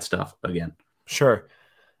in that stuff again. Sure.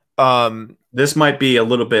 This might be a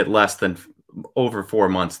little bit less than over 4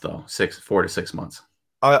 months, though. 4 to 6 months.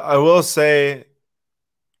 I will say,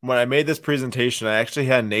 when I made this presentation, I actually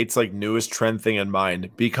had Nate's like newest trend thing in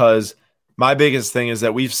mind, because my biggest thing is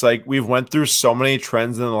that we've went through so many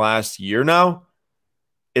trends in the last year now.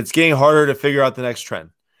 It's getting harder to figure out the next trend.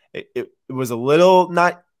 It was a little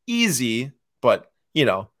not easy, but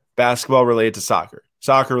basketball related to soccer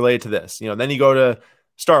related to this. Then you go to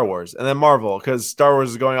Star Wars and then Marvel, because Star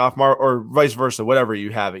Wars is going off or vice versa, whatever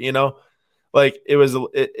you have it. Like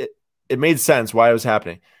it made sense why it was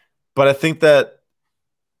happening. But I think that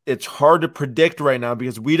it's hard to predict right now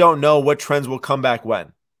because we don't know what trends will come back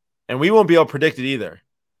when. And we won't be able to predict it either.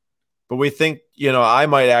 But we think, I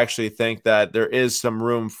might actually think that there is some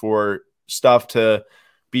room for stuff to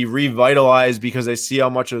be revitalized because they see how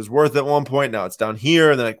much it was worth at one point. Now it's down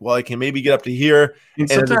here. And they're like, well, I can maybe get up to here. And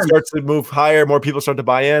if it starts to move higher, more people start to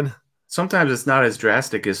buy in. Sometimes it's not as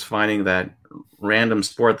drastic as finding that random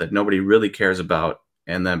sport that nobody really cares about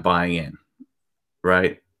and then buying in,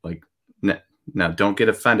 right? Like, now don't get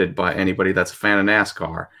offended by anybody that's a fan of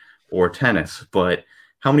NASCAR or tennis, but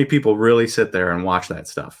how many people really sit there and watch that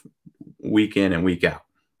stuff week in and week out,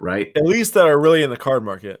 right? At least that are really in the card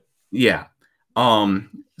market. Yeah.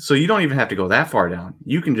 So you don't even have to go that far down.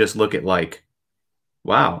 You can just look at like,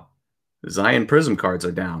 wow, Zion Prism cards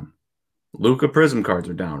are down. Luka Prism cards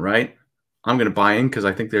are down, right? I'm going to buy in because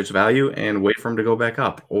I think there's value and wait for them to go back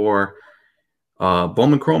up. Or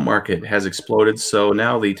Bowman Chrome market has exploded. So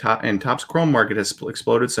now Topps Chrome market has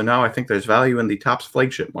exploded. So now I think there's value in the Topps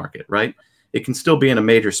flagship market, right? It can still be in a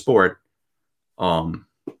major sport.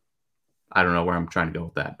 I don't know where I'm trying to go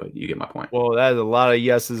with that, but you get my point. Well, that is a lot of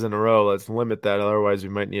yeses in a row. Let's limit that. Otherwise, we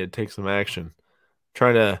might need to take some action.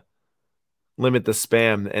 Trying to limit the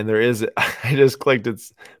spam. And there is, I just clicked,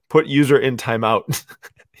 it's put user in timeout.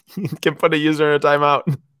 You can put a user in a timeout.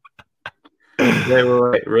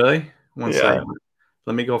 Wait, really? One second.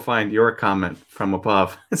 Let me go find your comment from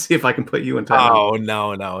above and see if I can put you in timeout. Oh,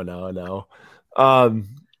 no.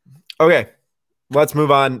 Okay. Let's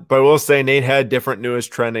move on. But we'll say Nate had different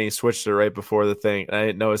newest trend and he switched it right before the thing. I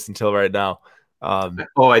didn't notice until right now. I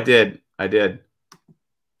did. Are you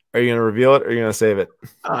going to reveal it or are you going to save it?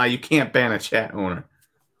 You can't ban a chat owner.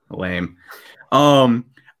 Lame.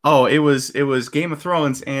 It was Game of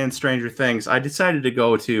Thrones and Stranger Things. I decided to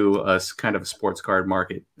go to a kind of a sports card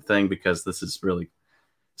market thing because this is really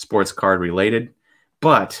sports card related.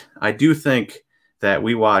 But I do think that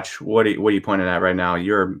we watch. What are you pointing at right now?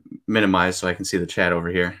 You're minimized so I can see the chat over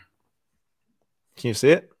here. Can you see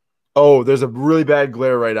it? Oh, there's a really bad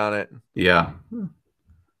glare right on it. Yeah.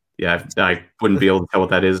 I wouldn't be able to tell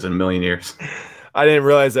what that is in a million years. I didn't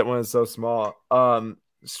realize that one is so small.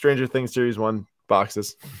 Stranger Things Series 1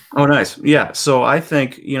 boxes. Oh, nice. Yeah. So I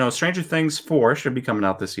think, Stranger Things 4 should be coming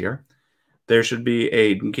out this year. There should be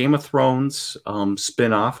a Game of Thrones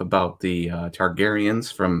spin-off about the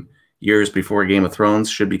Targaryens from years before Game of Thrones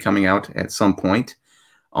should be coming out at some point.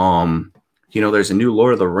 There's a new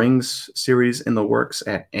Lord of the Rings series in the works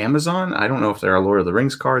at Amazon. I don't know if there are Lord of the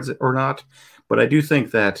Rings cards or not, but I do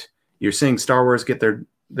think that you're seeing Star Wars get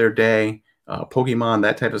their day, Pokemon,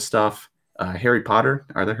 that type of stuff. Harry Potter,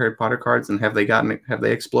 are there Harry Potter cards and have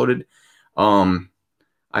they exploded?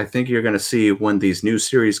 I think you're going to see when these new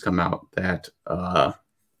series come out that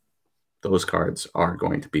those cards are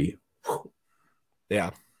going to be. Yeah.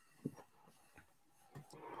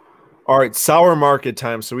 All right, sour market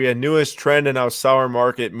time. So we had newest trend and now sour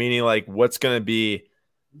market, meaning like what's going to be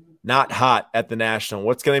not hot at the National,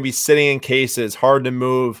 what's going to be sitting in cases, hard to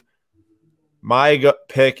move. My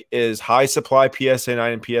pick is high supply PSA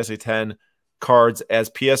 9 and PSA 10 cards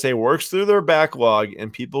as PSA works through their backlog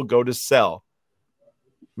and people go to sell,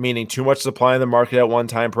 meaning too much supply in the market at one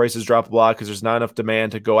time, prices drop a lot because there's not enough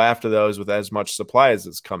demand to go after those with as much supply as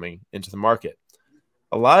is coming into the market.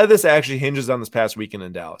 A lot of this actually hinges on this past weekend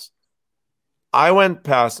in Dallas. I went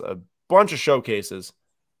past a bunch of showcases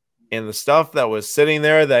and the stuff that was sitting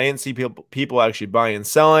there that I didn't see people actually buying and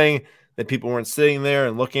selling, that people weren't sitting there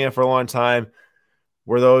and looking at for a long time,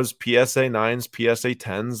 were those PSA 9s, PSA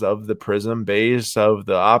 10s of the Prism base, of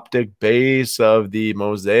the Optic base, of the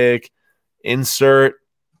Mosaic insert.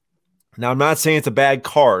 Now, I'm not saying it's a bad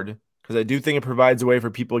card because I do think it provides a way for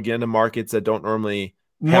people to get into markets that don't normally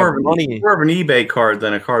have money. More of an eBay card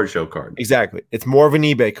than a card show card. Exactly. It's more of an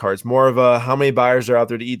eBay card. It's more of a how many buyers are out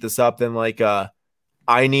there to eat this up than like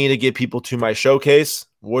I need to get people to my showcase.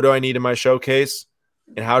 What do I need in my showcase?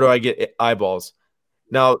 And how do I get eyeballs?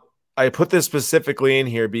 Now, I put this specifically in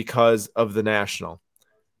here because of the National.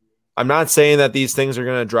 I'm not saying that these things are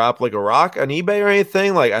going to drop like a rock on eBay or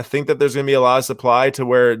anything. Like, I think that there's going to be a lot of supply to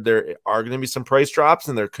where there are going to be some price drops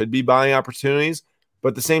and there could be buying opportunities. But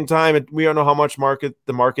at the same time, we don't know how much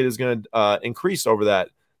the market is going to increase over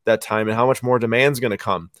that time and how much more demand is going to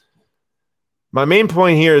come. My main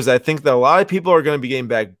point here is I think that a lot of people are going to be getting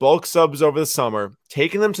back bulk subs over the summer,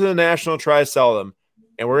 taking them to the National, try to sell them,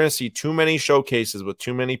 and we're going to see too many showcases with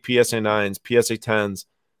too many PSA 9s, PSA 10s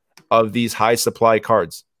of these high supply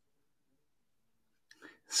cards.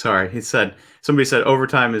 Sorry, somebody said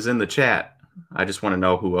Overtime is in the chat. I just want to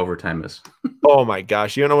know who Overtime is. Oh my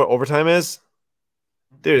gosh, you don't know what Overtime is?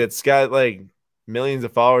 Dude, it's got like millions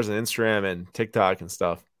of followers on Instagram and TikTok and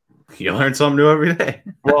stuff. You learn something new every day.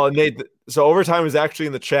 Well, Nate, so Overtime was actually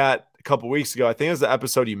in the chat a couple weeks ago. I think it was the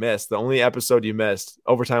episode you missed, the only episode you missed.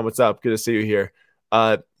 Overtime, what's up? Good to see you here.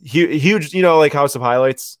 Huge, like House of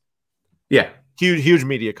Highlights. Yeah. Huge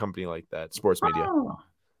media company like that, sports media. Oh.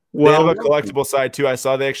 Well, they have a collectible side too. I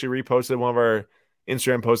saw they actually reposted one of our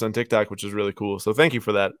Instagram posts on TikTok, which is really cool. So thank you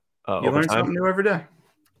for that. You learn something new every day.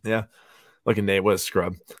 Yeah. Look at Nate. What a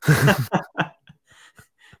scrub.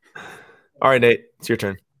 All right, Nate, it's your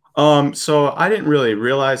turn. So I didn't really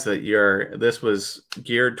realize that this was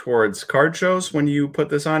geared towards card shows when you put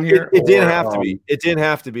this on here. It didn't have to be. It didn't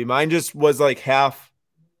have to be. Mine just was like half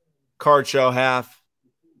card show, half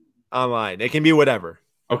online. It can be whatever.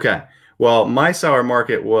 Okay. Well, my sour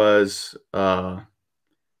market was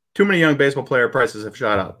too many young baseball player prices have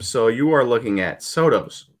shot up. So you are looking at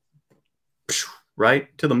Soto's,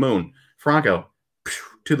 right? To the moon. Franco,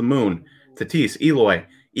 to the moon. Tatis, Eloy.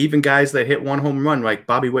 Even guys that hit one home run like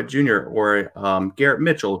Bobby Witt Jr. or Garrett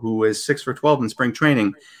Mitchell, who is 6 for 12 in spring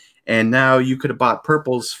training. And now you could have bought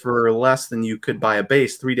purples for less than you could buy a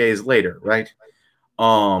base 3 days later, right?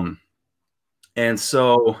 And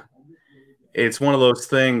so it's one of those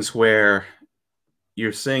things where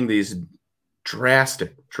you're seeing these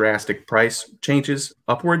drastic price changes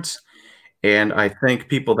upwards. And I think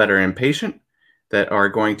people that are impatient, that are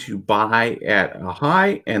going to buy at a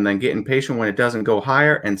high and then get impatient when it doesn't go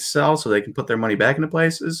higher and sell so they can put their money back into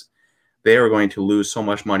places, they are going to lose so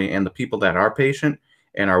much money. And the people that are patient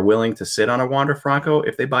and are willing to sit on a Wander Franco,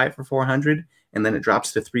 if they buy it for 400 and then it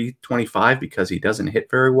drops to 325 because he doesn't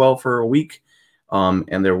hit very well for a week,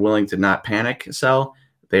 and they're willing to not panic sell,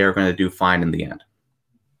 they are going to do fine in the end.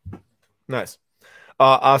 Nice.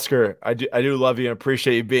 Oscar, I do love you and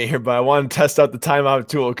appreciate you being here, but I want to test out the timeout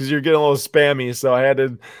tool because you're getting a little spammy. So I had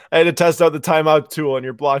to test out the timeout tool, and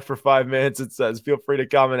you're blocked for 5 minutes. It says, feel free to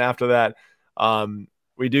comment after that.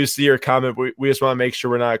 We do see your comment. We just want to make sure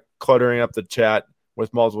we're not cluttering up the chat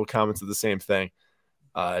with multiple comments of the same thing.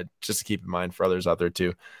 Just to keep in mind for others out there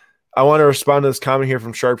too. I want to respond to this comment here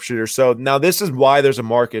from Sharpshooter. So now this is why there's a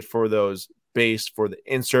market for those base, for the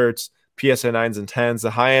inserts, PSA 9s and 10s.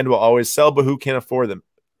 The high end will always sell, but who can afford them?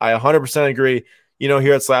 I 100% agree.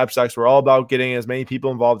 Here at Slabstocks, we're all about getting as many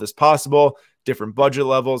people involved as possible, different budget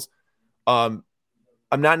levels. I'm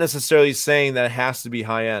not necessarily saying that it has to be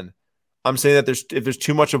high end. I'm saying that if there's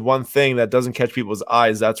too much of one thing that doesn't catch people's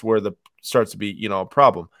eyes, that's where the starts to be, a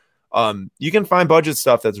problem. You can find budget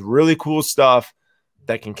stuff that's really cool stuff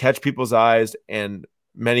that can catch people's eyes, and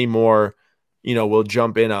many more, will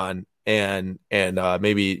jump in on and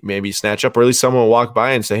maybe snatch up, or at least someone will walk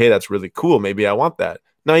by and say, hey, that's really cool. Maybe I want that.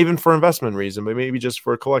 Not even for investment reason, but maybe just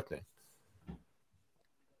for collecting.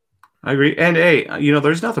 I agree. And hey,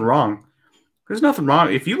 there's nothing wrong. There's nothing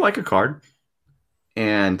wrong. If you like a card,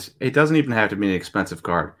 and it doesn't even have to be an expensive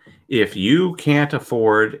card. If you can't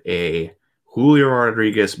afford a Julio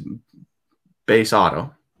Rodriguez base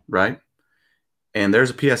auto, right? And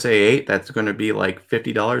there's a PSA 8 that's going to be like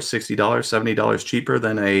 $50, $60, $70 cheaper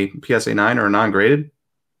than a PSA 9 or a non-graded,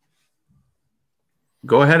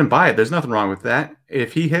 go ahead and buy it. There's nothing wrong with that.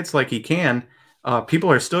 If he hits like he can,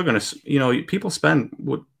 people are still going to, people spend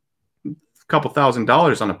a couple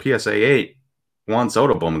 $1,000s on a PSA 8 Juan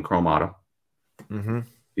Soto Bowman Chrome Auto. Mm-hmm.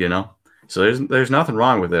 So there's nothing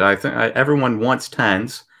wrong with it. I think everyone wants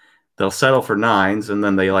 10s. They'll settle for 9s, and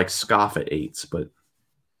then they scoff at 8s. But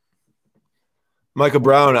Michael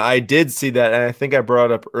Brown, I did see that, and I think I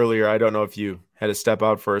brought it up earlier. I don't know if you had to step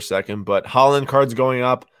out for a second, but Holland cards going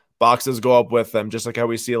up, boxes go up with them, just like how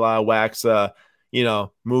we see a lot of wax,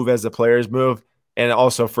 move as the players move. And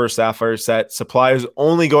also for Sapphire set, supply is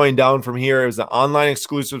only going down from here. It was an online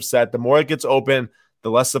exclusive set. The more it gets open,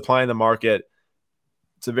 the less supply in the market.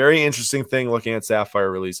 It's a very interesting thing looking at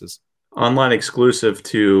Sapphire releases. Online exclusive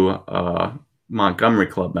to Montgomery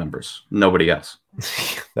Club members. Nobody else.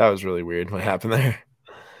 That was really weird what happened there.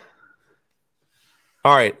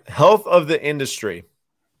 All right. Health of the industry.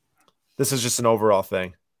 This is just an overall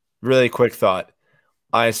thing. Really quick thought.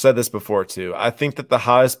 I said this before too. I think that the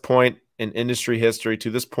highest point in industry history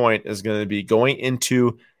to this point is going to be going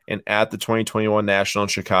into and at the 2021 National in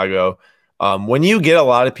Chicago. When you get a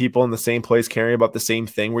lot of people in the same place caring about the same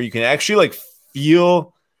thing, where you can actually like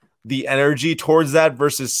feel the energy towards that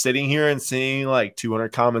versus sitting here and seeing like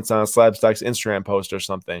 200 comments on a Slabstox Instagram post or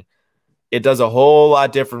something. It does a whole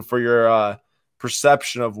lot different for your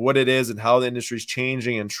perception of what it is and how the industry is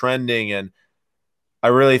changing and trending. And I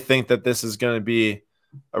really think that this is going to be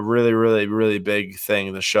a really, really, really big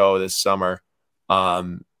thing, the show this summer.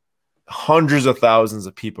 Hundreds of thousands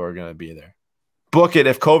of people are going to be there. Book it.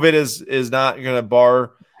 If COVID is not going to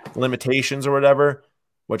bar limitations or whatever,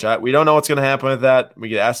 which we don't know what's going to happen with that. We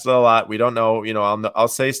get asked a lot. We don't know. You know, I'll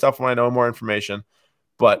say stuff when I know more information,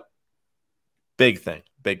 but big thing.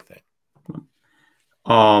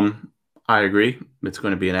 I agree. It's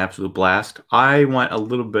going to be an absolute blast. I went a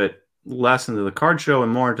little bit less into the card show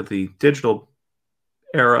and more into the digital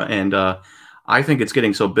era, and I think it's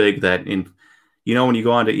getting so big that when you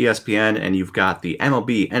go onto ESPN and you've got the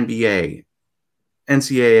MLB, NBA,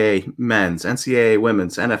 NCAA men's, NCAA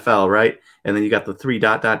women's, NFL, right? And then you got the 3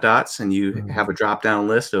 dots, and you have a drop-down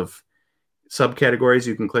list of subcategories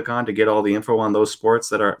you can click on to get all the info on those sports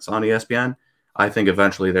that are on ESPN. I think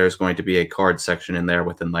eventually there's going to be a card section in there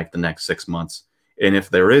within like the next 6 months. And if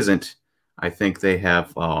there isn't, I think they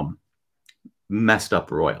have messed up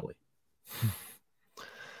royally.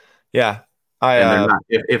 Yeah.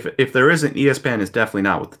 If there isn't, ESPN is definitely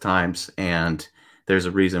not with the times. And there's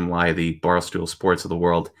a reason why the Barstool Sports of the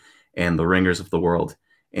world and the Ringers of the world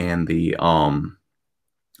and the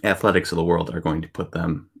Athletics of the world are going to put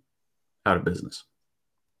them out of business.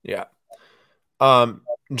 Yeah.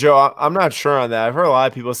 Joe, I'm not sure on that. I've heard a lot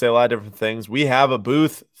of people say a lot of different things. We have a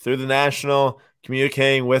booth through the National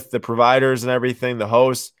communicating with the providers and everything, the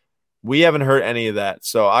hosts. We haven't heard any of that.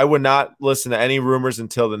 So I would not listen to any rumors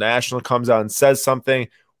until the National comes out and says something,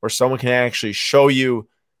 or someone can actually show you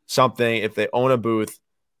something if they own a booth,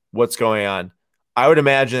 what's going on. I would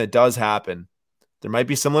imagine it does happen. There might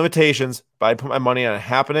be some limitations, but I'd put my money on it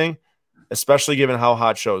happening, especially given how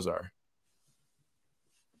hot shows are.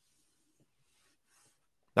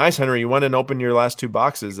 Nice, Henry. You went and opened your last 2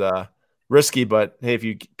 boxes. Risky, but hey, if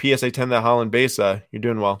you PSA 10 that Holland base, you're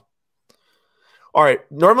doing well. All right.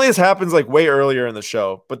 Normally this happens like way earlier in the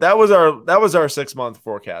show, but that was our 6-month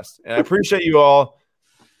forecast. And I appreciate you all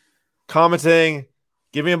commenting,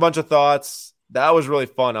 giving a bunch of thoughts. That was really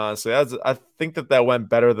fun, honestly. I think that went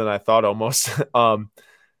better than I thought almost. That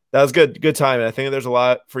was good time. And I think there's a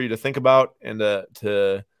lot for you to think about and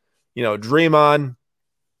to dream on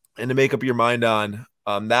and to make up your mind on.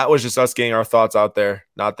 That was just us getting our thoughts out there.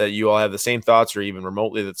 Not that you all have the same thoughts or even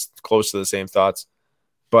remotely that's close to the same thoughts.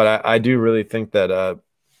 But I do really think that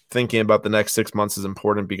thinking about the next 6 months is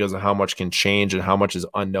important because of how much can change and how much is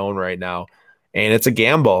unknown right now. And it's a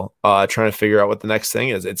gamble trying to figure out what the next thing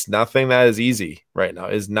is. It's nothing that is easy right now.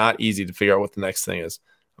 It's not easy to figure out what the next thing is.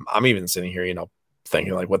 I'm even sitting here,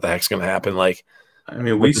 thinking like, what the heck's going to happen? Like, I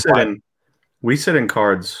mean, we sit in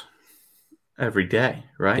cards every day,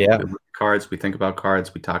 right? Yeah. We look at cards, we think about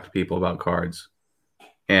cards, we talk to people about cards.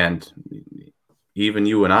 And even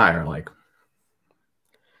you and I are like,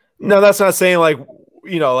 no, that's not saying like,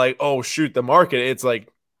 oh shoot, the market. It's like,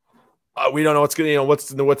 we don't know what's going to,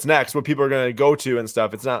 what's next, what people are going to go to and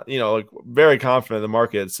stuff. It's not, like very confident in the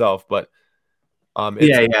market itself, but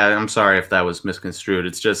yeah. I'm sorry if that was misconstrued.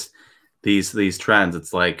 It's just these trends.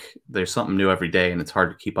 It's like there's something new every day and it's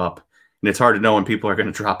hard to keep up and it's hard to know when people are going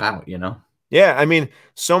to drop out, Yeah. I mean,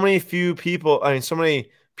 so many people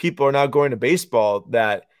are now going to baseball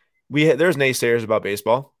that there's naysayers about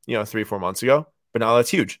baseball, 3-4 months ago, but now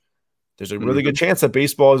that's huge. There's a really good chance that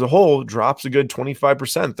baseball as a whole drops a good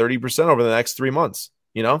 25%, 30% over the next 3 months,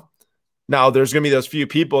 Now there's going to be those few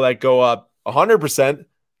people that go up 100%,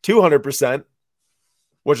 200%,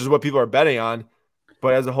 which is what people are betting on.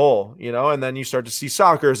 But as a whole, and then you start to see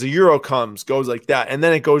soccer as the Euro goes like that, and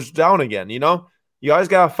then it goes down again, You always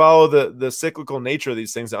got to follow the cyclical nature of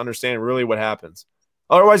these things to understand really what happens.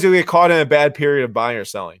 Otherwise, you'll get caught in a bad period of buying or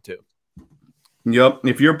selling too. Yep.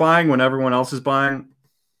 If you're buying when everyone else is buying,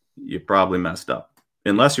 you probably messed up.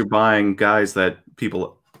 Unless you're buying guys that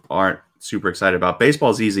people aren't super excited about.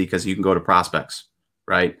 Baseball's easy because you can go to prospects,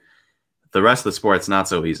 right? The rest of the sport's not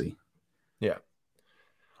so easy. Yeah.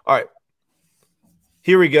 All right.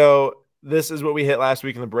 Here we go. this is what we hit last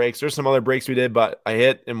week in the breaks. There's some other breaks we did, but I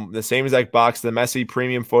hit in the same exact box, the Messi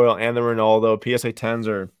premium foil and the Ronaldo. PSA 10s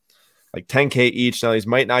are like 10K each. Now, these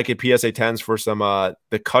might not get PSA 10s for some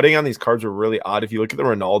the cutting on these cards were really odd. If you look at the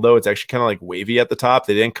Ronaldo, it's actually kind of like wavy at the top.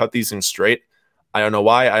 They didn't cut these things straight. I don't know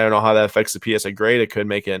why. I don't know how that affects the PSA grade. It could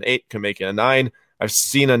make it an 8, could make it a 9. I've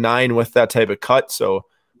seen a 9 with that type of cut, so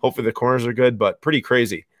hopefully the corners are good, but pretty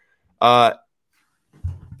crazy.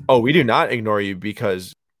 We do not ignore you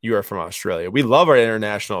because you are from Australia. We love our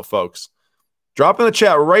international folks. Drop in the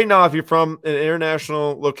chat right now if you're from an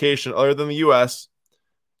international location other than the U.S.,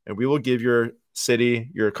 and we will give your city,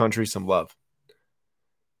 your country some love.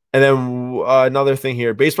 And then another thing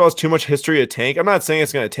here, baseball has too much history to tank. I'm not saying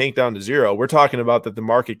it's going to tank down to 0. We're talking about that the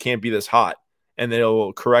market can't be this hot, and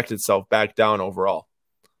it'll correct itself back down overall.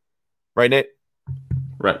 Right, Nate?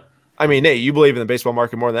 Right. I mean, Nate, you believe in the baseball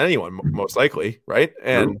market more than anyone, most likely, right?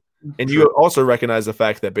 And you also recognize the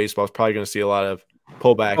fact that baseball is probably going to see a lot of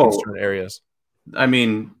pullback in certain areas. I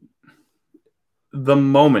mean, the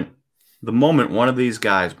moment one of these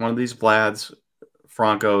guys, one of these Vlads,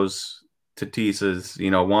 Francos,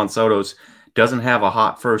 Tatises, Juan Soto's doesn't have a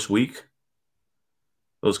hot first week,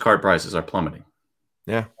 those card prices are plummeting.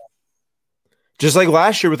 Yeah. Just like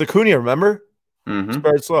last year with Acuna, remember? Mm-hmm.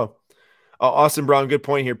 Started slow. Austin Brown, good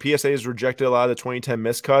point here. PSA has rejected a lot of the 2010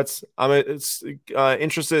 miscuts. I'm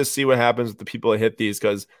interested to see what happens with the people that hit these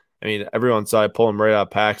because, I mean, everyone saw I pull them right out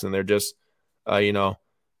of packs and they're just,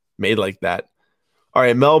 made like that. All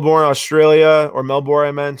right, Melbourne, Australia, or Melbourne,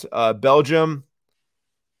 I meant. Belgium.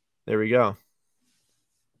 There we go.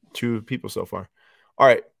 2 people so far. All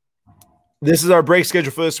right. This is our break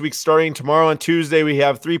schedule for this week. Starting tomorrow on Tuesday, we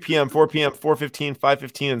have 3 p.m., 4 p.m., 4:15,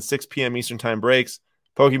 5:15, and 6 p.m. Eastern Time breaks.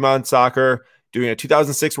 Pokemon Soccer doing a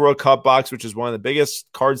 2006 World Cup box, which is one of the biggest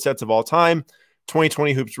card sets of all time.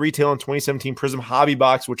 2020 Hoops Retail and 2017 Prism Hobby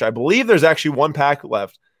box, which I believe there's actually 1 pack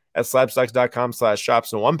left at slabstocks.com/shop.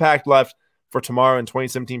 So 1 pack left for tomorrow in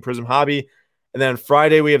 2017 Prism Hobby. And then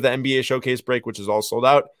Friday, we have the NBA Showcase break, which is all sold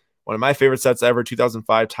out. One of my favorite sets ever,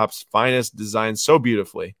 2005 Topps Finest, designed so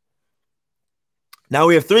beautifully. Now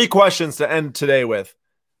we have 3 questions to end today with.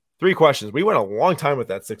 3 questions. We went a long time with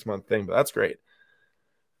that 6-month thing, but that's great.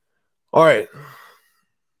 All right.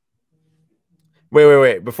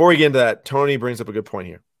 Wait. Before we get into that, Tony brings up a good point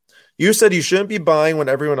here. You said you shouldn't be buying when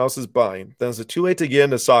everyone else is buying. Then is it too late to get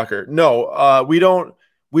into soccer? No, we don't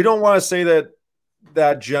want to say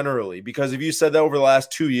that generally, because if you said that over the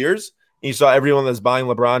last 2 years and you saw everyone that's buying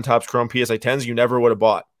LeBron Topps Chrome PSA 10s, you never would have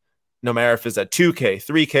bought. No matter if it's at 2K,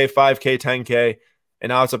 3K, 5K, 10K, and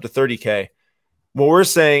now it's up to 30K. What we're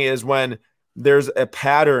saying is when there's a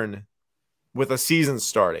pattern with a season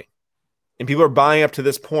starting and people are buying up to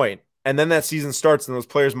this point, and then that season starts and those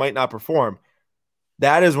players might not perform,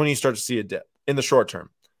 that is when you start to see a dip in the short term.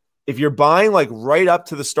 If you're buying like right up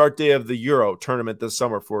to the start day of the Euro tournament this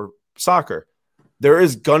summer for soccer, there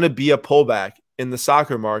is going to be a pullback in the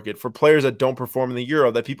soccer market for players that don't perform in the Euro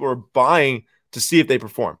that people are buying to see if they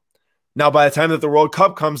perform. Now, by the time that the World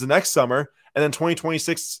Cup comes the next summer and then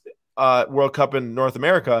 2026 World Cup in North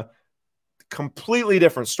America, completely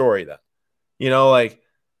different story then.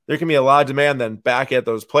 There can be a lot of demand then back at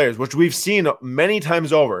those players, which we've seen many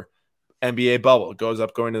times over. NBA bubble goes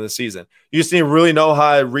up going into the season. You just need to really know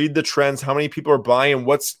how to read the trends, how many people are buying and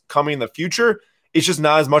what's coming in the future. It's just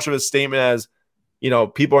not as much of a statement as,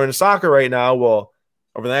 people are into soccer right now. Well,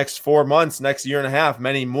 over the next 4 months, next year and a half,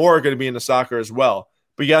 many more are going to be into soccer as well.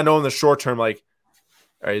 But you got to know in the short term, like,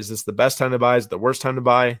 all right, is this the best time to buy? Is it the worst time to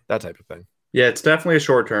buy? That type of thing. Yeah, it's definitely a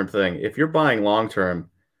short-term thing. If you're buying long-term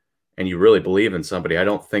and you really believe in somebody, I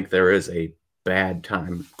don't think there is a bad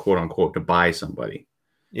time, quote unquote, to buy somebody.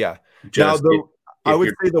 Yeah. I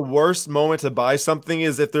would say the worst moment to buy something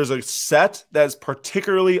is if there's a set that's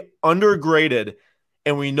particularly undergraded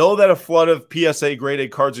and we know that a flood of PSA graded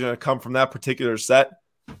cards are going to come from that particular set.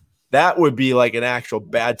 That would be like an actual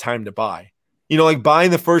bad time to buy. Like buying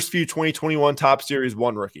the first few 2021 Top Series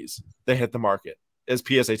 1 rookies that hit the market as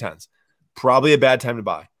PSA 10s. Probably a bad time to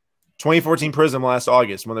buy. 2014 Prism last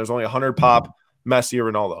August when there's only 100 pop, Messi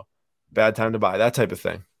or Ronaldo. Bad time to buy. That type of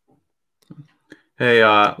thing. Hey,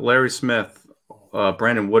 Larry Smith,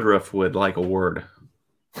 Brandon Woodruff would like a word.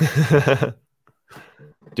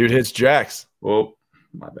 Dude hits jacks. Oh,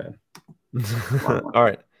 my bad. All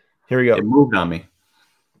right. Here we go. It moved on me.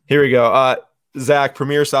 Here we go. Zach,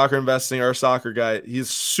 Premier Soccer Investing, our soccer guy. He's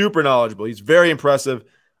super knowledgeable. He's very impressive.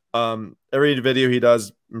 Every video he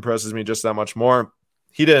does impresses me just that much more.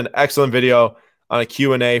 He did an excellent video on a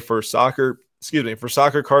Q&A for soccer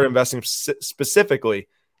card investing specifically.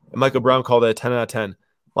 And Michael Brown called it a 10 out of 10.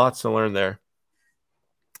 Lots to learn there.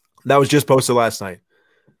 That was just posted last night.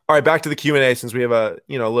 All right, back to the Q&A since we have a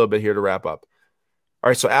little bit here to wrap up. All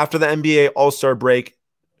right, so after the NBA All-Star break,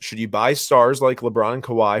 should you buy stars like LeBron and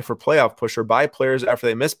Kawhi for playoff push, or buy players after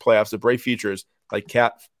they miss playoffs with bright futures like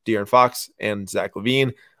Cat, De'Aaron Fox, and Zach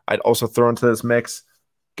LaVine? I'd also throw into this mix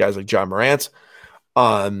guys like John Morant.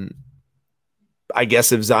 I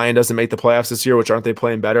guess if Zion doesn't make the playoffs this year, which aren't they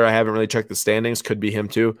playing better? I haven't really checked the standings. Could be him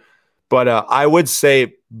too. But I would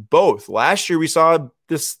say both. Last year we saw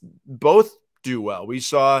this both do well. We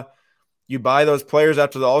saw you buy those players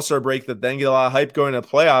after the All-Star break that then get a lot of hype going to the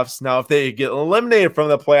playoffs. Now, if they get eliminated from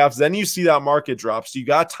the playoffs, then you see that market drop. So you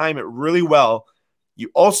got to time it really well.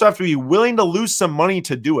 You also have to be willing to lose some money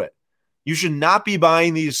to do it. You should not be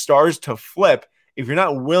buying these stars to flip if you're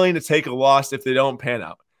not willing to take a loss if they don't pan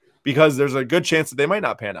out, because there's a good chance that they might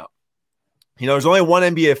not pan out. There's only one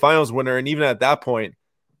NBA Finals winner, and even at that point,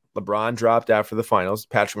 LeBron dropped after the finals.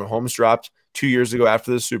 Patrick Mahomes dropped 2 years ago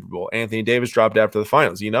after the Super Bowl. Anthony Davis dropped after the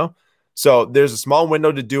finals, So there's a small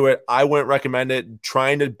window to do it. I wouldn't recommend it,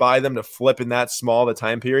 trying to buy them to flip in that small of a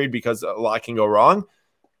time period, because a lot can go wrong.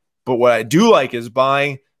 But what I do like is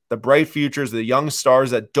buying the bright futures, the young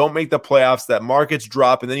stars that don't make the playoffs, that markets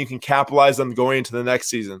drop, and then you can capitalize them going into the next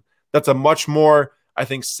season. That's a much more, I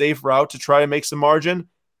think, safe route to try to make some margin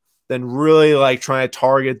than really like trying to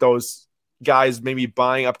target those guys maybe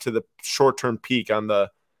buying up to the short-term peak on the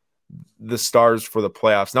stars for the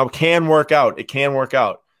playoffs. Now, it can work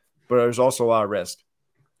out. But there's also a lot of risk.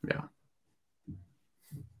 Yeah.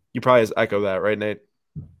 You probably just echo that, right, Nate?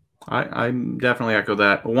 I definitely echo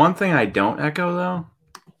that. One thing I don't echo,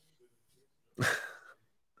 though,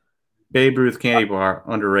 Babe Ruth candy bar,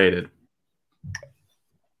 underrated.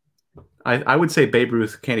 I would say Babe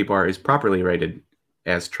Ruth candy bar is properly rated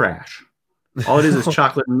as trash. All it is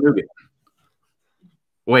chocolate and nougat.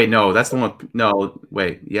 Wait, no, that's the one. No,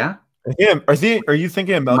 wait, yeah? Yeah, are you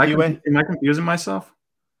thinking of Milky Way? Am I confusing myself?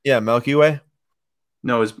 Yeah, Milky Way.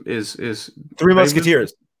 No, is Three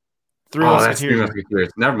Musketeers. That's Three Musketeers.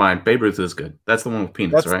 Never mind. Babe Ruth is good. That's the one with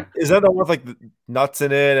peanuts, right? Is that the one with like nuts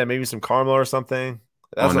in it and maybe some caramel or something?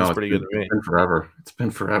 That sounds pretty good to me. It's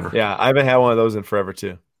been forever. Yeah, I haven't had one of those in forever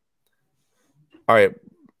too. All right.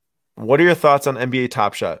 What are your thoughts on NBA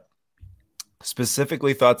Top Shot?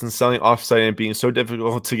 Specifically, thoughts on selling offsite and being so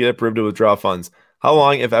difficult to get approved to withdraw funds. How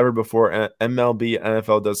long, if ever, before MLB,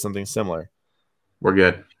 NFL does something similar? We're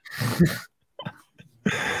good.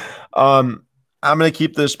 I'm going to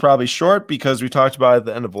keep this probably short because we talked about it at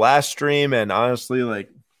the end of last stream, and honestly,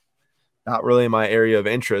 like, not really my area of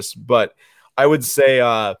interest. But I would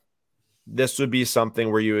say this would be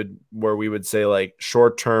something where we would say like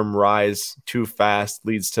short-term rise too fast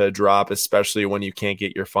leads to a drop, especially when you can't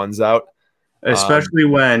get your funds out. Especially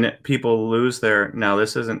when people lose their. Now,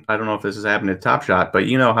 this isn't. I don't know if this has happened at Top Shot, but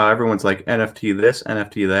you know how everyone's like NFT this,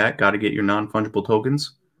 NFT that. Got to get your non-fungible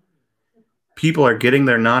tokens. People are getting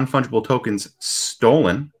their non-fungible tokens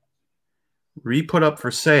stolen, re-put up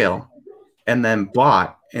for sale, and then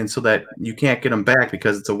bought, and so that you can't get them back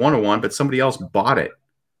because it's a one-on-one, but somebody else bought it,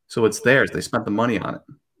 so it's theirs. They spent the money on it.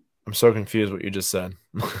 I'm so confused what you just said.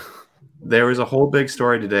 There was a whole big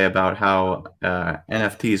story today about how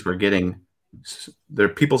NFTs were getting. Their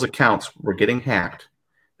people's accounts were getting hacked.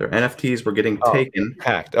 Their NFTs were getting taken,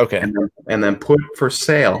 hacked. Okay, and then put for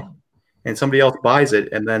sale, and somebody else buys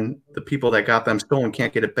it, and then the people that got them stolen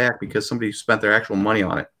can't get it back because somebody spent their actual money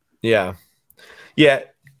on it. Yeah.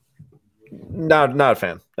 Not a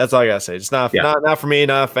fan. That's all I gotta say. Just not for me.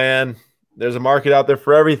 Not a fan. There's a market out there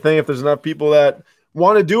for everything. If there's enough people that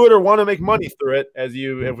want to do it or want to make money through it, as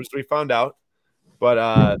we found out,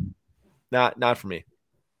 but not for me.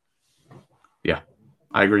 Yeah,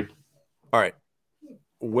 I agree. All right.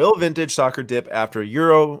 Will vintage soccer dip after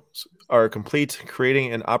Euros are complete,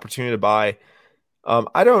 creating an opportunity to buy?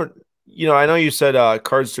 I don't, I know you said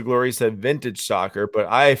Cards to Glory said vintage soccer, but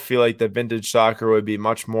I feel like the vintage soccer would be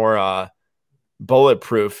much more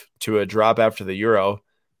bulletproof to a drop after the Euro.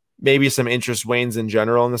 Maybe some interest wanes in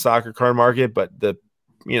general in the soccer card market, but the,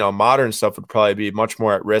 modern stuff would probably be much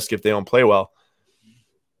more at risk if they don't play well.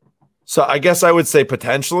 So I guess I would say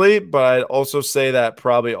potentially, but I'd also say that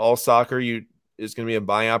probably all soccer is going to be a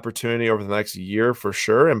buying opportunity over the next year for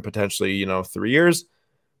sure, and potentially, 3 years.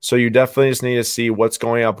 So you definitely just need to see what's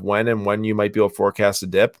going up when you might be able to forecast a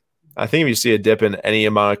dip. I think if you see a dip in any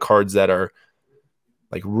amount of cards that are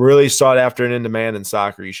like really sought after and in demand in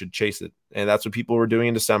soccer, you should chase it. And that's what people were doing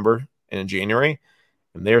in December and in January.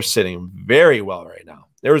 And they're sitting very well right now.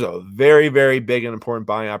 There was a very, very big and important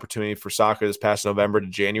buying opportunity for soccer this past November to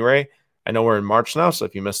January. I know we're in March now, so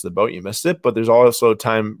if you missed the boat, you missed it. But there's also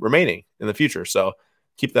time remaining in the future. So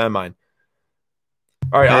keep that in mind.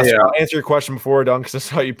 All right, Oscar, I'll answer your question before we're done because I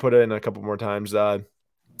saw you put it in a couple more times.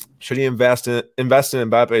 Should he invest in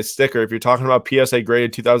Mbappe's sticker? If you're talking about PSA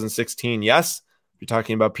graded 2016, yes. If you're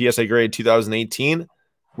talking about PSA graded 2018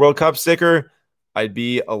 World Cup sticker, I'd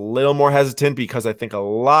be a little more hesitant because I think a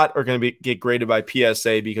lot are going to get graded by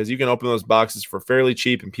PSA because you can open those boxes for fairly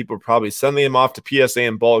cheap and people are probably sending them off to PSA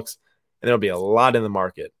in bulks, and there'll be a lot in the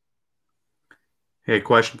market. Hey,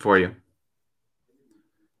 question for you.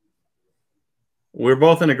 We're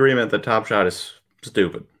both in agreement that Top Shot is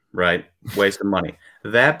stupid, right? Waste of money.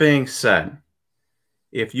 That being said,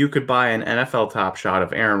 if you could buy an NFL Top Shot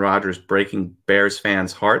of Aaron Rodgers breaking Bears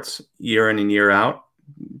fans' hearts year in and year out,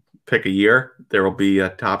 pick a year, there will be a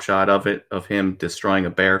Top Shot of it, of him destroying a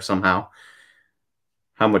bear somehow.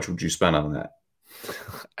 How much would you spend on that?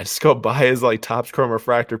 I just go buy his like Topps Chrome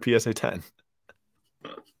Refractor PSA 10.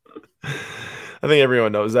 I think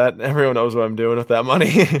everyone knows that. Everyone knows what I'm doing with that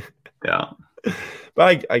money. Yeah.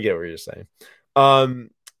 But I get what you're saying.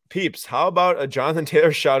 Peeps, how about a Jonathan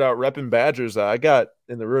Taylor shout out repping Badgers? I got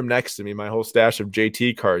in the room next to me my whole stash of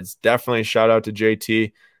JT cards. Definitely shout out to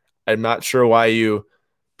JT. I'm not sure why you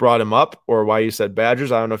brought him up or why you said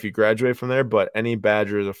Badgers. I don't know if you graduated from there, but any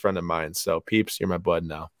Badger is a friend of mine. So Peeps, you're my bud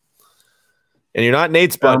now. And you're not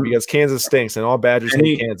Nate's bud because Kansas stinks and all Badgers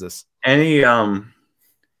hate Kansas. Any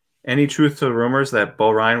truth to the rumors that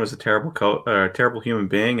Bo Ryan was a terrible human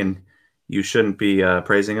being and you shouldn't be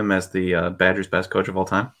praising him as the Badgers' best coach of all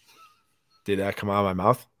time? Did that come out of my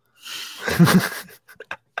mouth?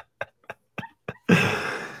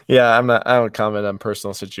 Yeah, I don't comment on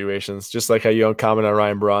personal situations, just like how you don't comment on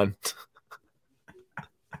Ryan Braun.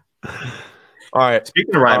 All right.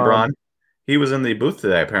 Speaking of Ryan Braun, he was in the booth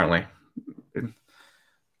today, apparently.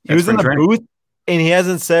 He was in the booth, and he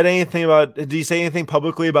hasn't said anything about – did he say anything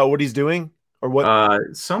publicly about what he's doing? Or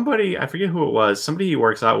what? Somebody, I forget who it was, somebody he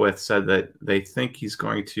works out with said that they think he's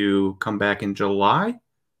going to come back in July,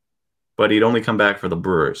 but he'd only come back for the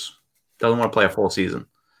Brewers. Doesn't want to play a full season.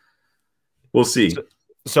 We'll see.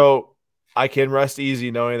 So I can rest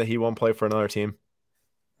easy knowing that he won't play for another team.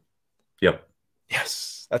 Yep.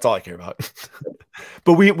 Yes. That's all I care about.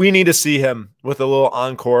 But we need to see him with a little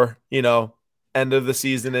encore, end of the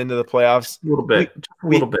season, into the playoffs. A little bit. A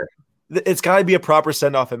little bit. It's got to be a proper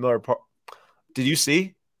send-off at Miller Park. Did you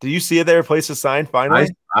see? Did you see it there? Place to sign finally?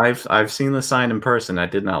 I've seen the sign in person. I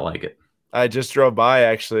did not like it. I just drove by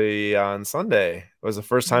actually on Sunday. It was the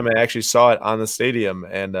first time I actually saw it on the stadium,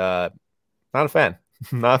 and not a fan.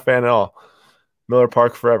 Not a fan at all. Miller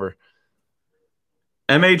Park forever.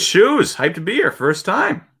 MH Shoes, hyped to be here. First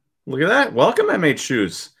time. Look at that. Welcome, MH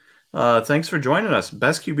Shoes. Thanks for joining us.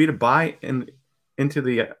 Best QB to buy into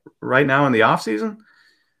the right now in the offseason.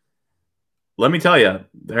 Let me tell you,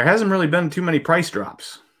 there hasn't really been too many price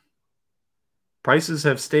drops. Prices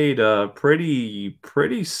have stayed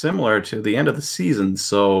pretty similar to the end of the season.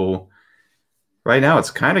 So right now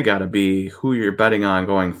it's kind of got to be who you're betting on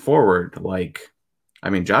going forward.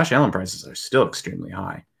 Josh Allen prices are still extremely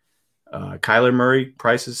high. Kyler Murray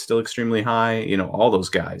prices still extremely high. All those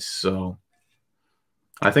guys. So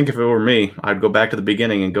I think if it were me, I'd go back to the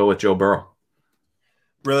beginning and go with Joe Burrow.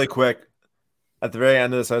 Really quick. At the very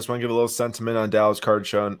end of this, I just want to give a little sentiment on Dallas card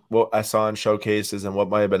show and what I saw in showcases and what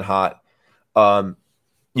might have been hot.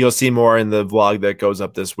 You'll see more in the vlog that goes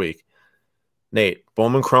up this week. Nate,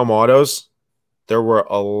 Bowman Chrome Autos, there were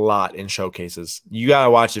a lot in showcases. You got to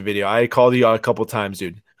watch the video. I called you out a couple times,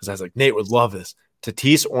 dude, because I was like, Nate would love this.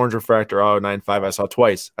 Tatis Orange Refractor Auto 95, I saw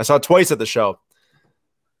twice. I saw twice at the show.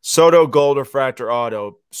 Soto Gold Refractor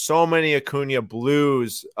Auto, so many Acuna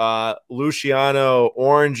Blues, Luciano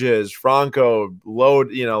Oranges, Franco,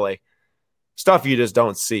 load, stuff you just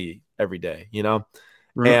don't see every day,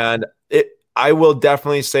 Mm-hmm. And I will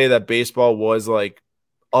definitely say that baseball was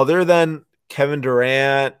other than Kevin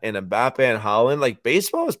Durant and Mbappe and Holland,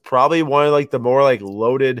 baseball is probably one of the more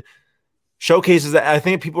loaded showcases that I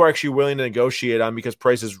think people are actually willing to negotiate on because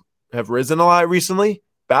prices have risen a lot recently.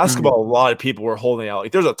 Basketball, A lot of people were holding out.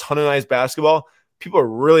 There's a ton of nice basketball. People are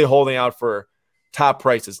really holding out for top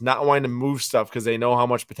prices, not wanting to move stuff because they know how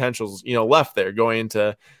much potential's left there going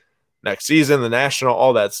into next season, the national,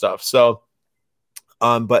 all that stuff. So,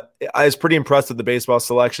 but I was pretty impressed with the baseball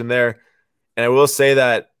selection there, and I will say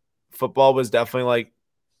that football was definitely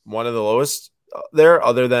one of the lowest there,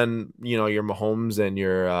 other than your Mahomes and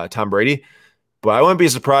your Tom Brady. But I wouldn't be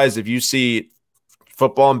surprised if you see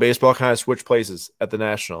football and baseball kind of switch places at the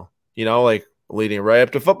national, leading right up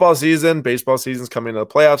to football season. Baseball season's coming to the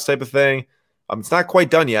playoffs type of thing. It's not quite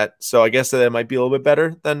done yet, so I guess that it might be a little bit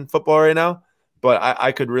better than football right now. But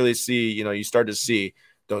I could really see, you start to see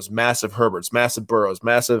those massive Herberts, massive Burrows,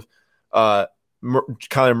 massive Kyler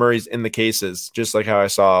Murray's in the cases, just like how I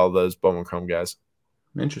saw all those Bowman Chrome guys.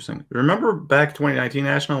 Interesting. Remember back 2019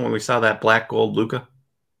 National when we saw that black gold Luca?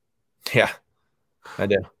 Yeah, I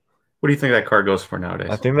do. What do you think that card goes for I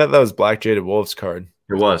nowadays? think that was Black Jaded Wolves card.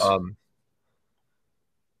 It was.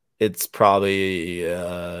 It's probably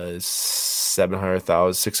 $700,000,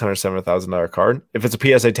 $700,000 card. If it's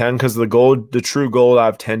a PSA 10, because the true gold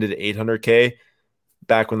I've tended 800K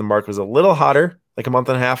back when the market was a little hotter, like a month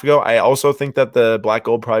and a half ago. I also think that the black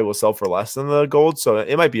gold probably will sell for less than the gold, so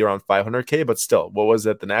it might be around 500K. But still, what was it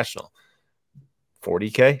at the National?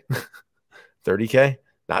 40K, 30K,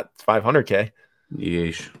 not 500K.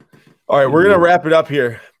 Yeesh. All right, we're gonna wrap it up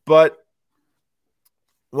here, but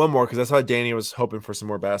one more, because that's how Danny was hoping for some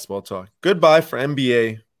more basketball talk. Goodbye for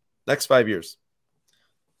NBA next 5 years.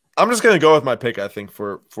 I'm just going to go with my pick, I think,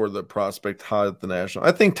 for the prospect hot at the National.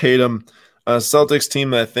 I think Tatum, a Celtics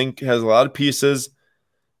team that I think has a lot of pieces,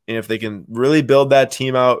 and if they can really build that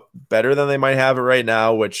team out better than they might have it right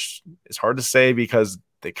now, which is hard to say because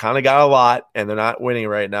they kind of got a lot and they're not winning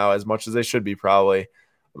right now as much as they should be probably.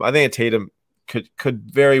 I think Tatum could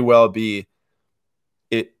very well be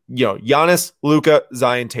it, Giannis, Luka,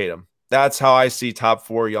 Zion, Tatum. That's how I see top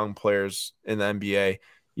 4 young players in the NBA.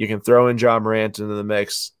 You can throw in John Morant into the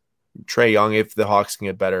mix, Trae Young if the Hawks can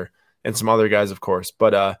get better, and some other guys, of course.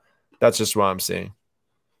 But that's just what I'm seeing.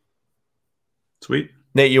 Sweet.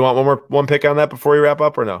 Nate, you want one pick on that before we wrap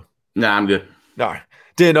up or no? Nah, I'm good. All right.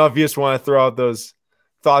 Didn't know if you just want to throw out those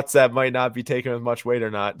thoughts that might not be taken with much weight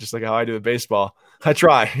or not, just like how I do with baseball. I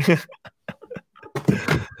try.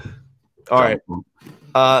 All right.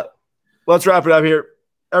 Let's wrap it up here.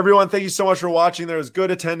 Everyone, thank you so much for watching. There was good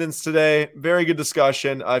attendance today. Very good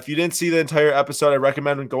discussion. If you didn't see the entire episode, I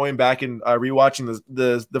recommend going back and rewatching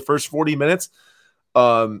the first 40 minutes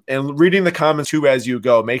and reading the comments too as you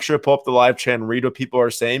go. Make sure to pull up the live chat and read what people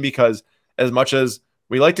are saying, because as much as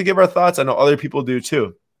we like to give our thoughts, I know other people do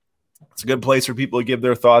too. It's a good place for people to give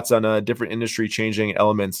their thoughts on different industry changing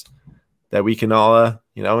elements that we can all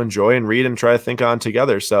enjoy and read and try to think on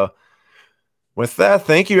together. So with that,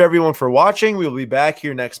 thank you everyone for watching. We will be back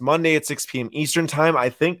here next Monday at 6 p.m. Eastern time. I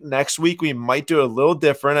think next week we might do it a little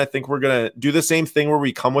different. I think we're going to do the same thing where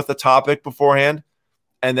we come with a topic beforehand,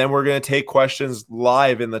 and then we're going to take questions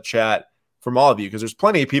live in the chat from all of you, because there's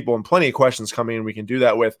plenty of people and plenty of questions coming in we can do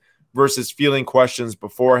that with, versus fielding questions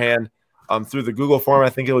beforehand through the Google form. I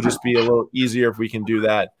think it'll just be a little easier if we can do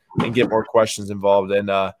that and get more questions involved.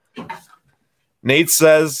 And Nate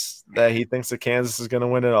says that he thinks that Kansas is going to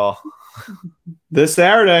win it all. This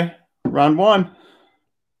Saturday, round 1.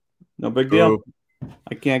 No big deal. Ooh.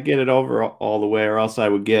 I can't get it over all the way, or else I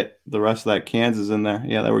would get the rest of that Kansas in there.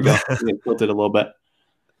 Yeah, there we go. Tilted a little bit.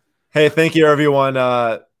 Hey, thank you everyone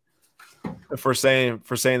for saying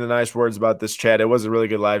the nice words about this chat. It was a really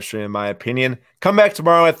good live stream, in my opinion. Come back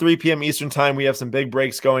tomorrow at 3 p.m. Eastern time. We have some big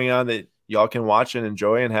breaks going on that y'all can watch and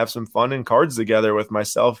enjoy and have some fun and cards together with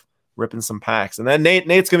myself ripping some packs. And then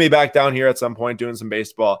Nate's gonna be back down here at some point doing some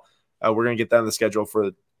baseball. We're going to get that on the schedule for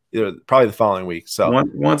probably the following week. So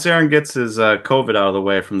once Aaron gets his COVID out of the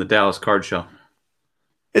way from the Dallas card show,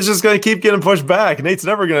 it's just going to keep getting pushed back. Nate's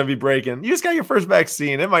never going to be breaking. You just got your first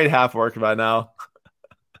vaccine. It might half work by now.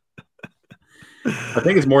 I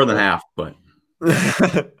think it's more than half, but.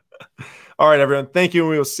 All right, everyone. Thank you. And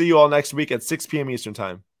we will see you all next week at 6 p.m. Eastern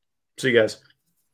time. See you guys.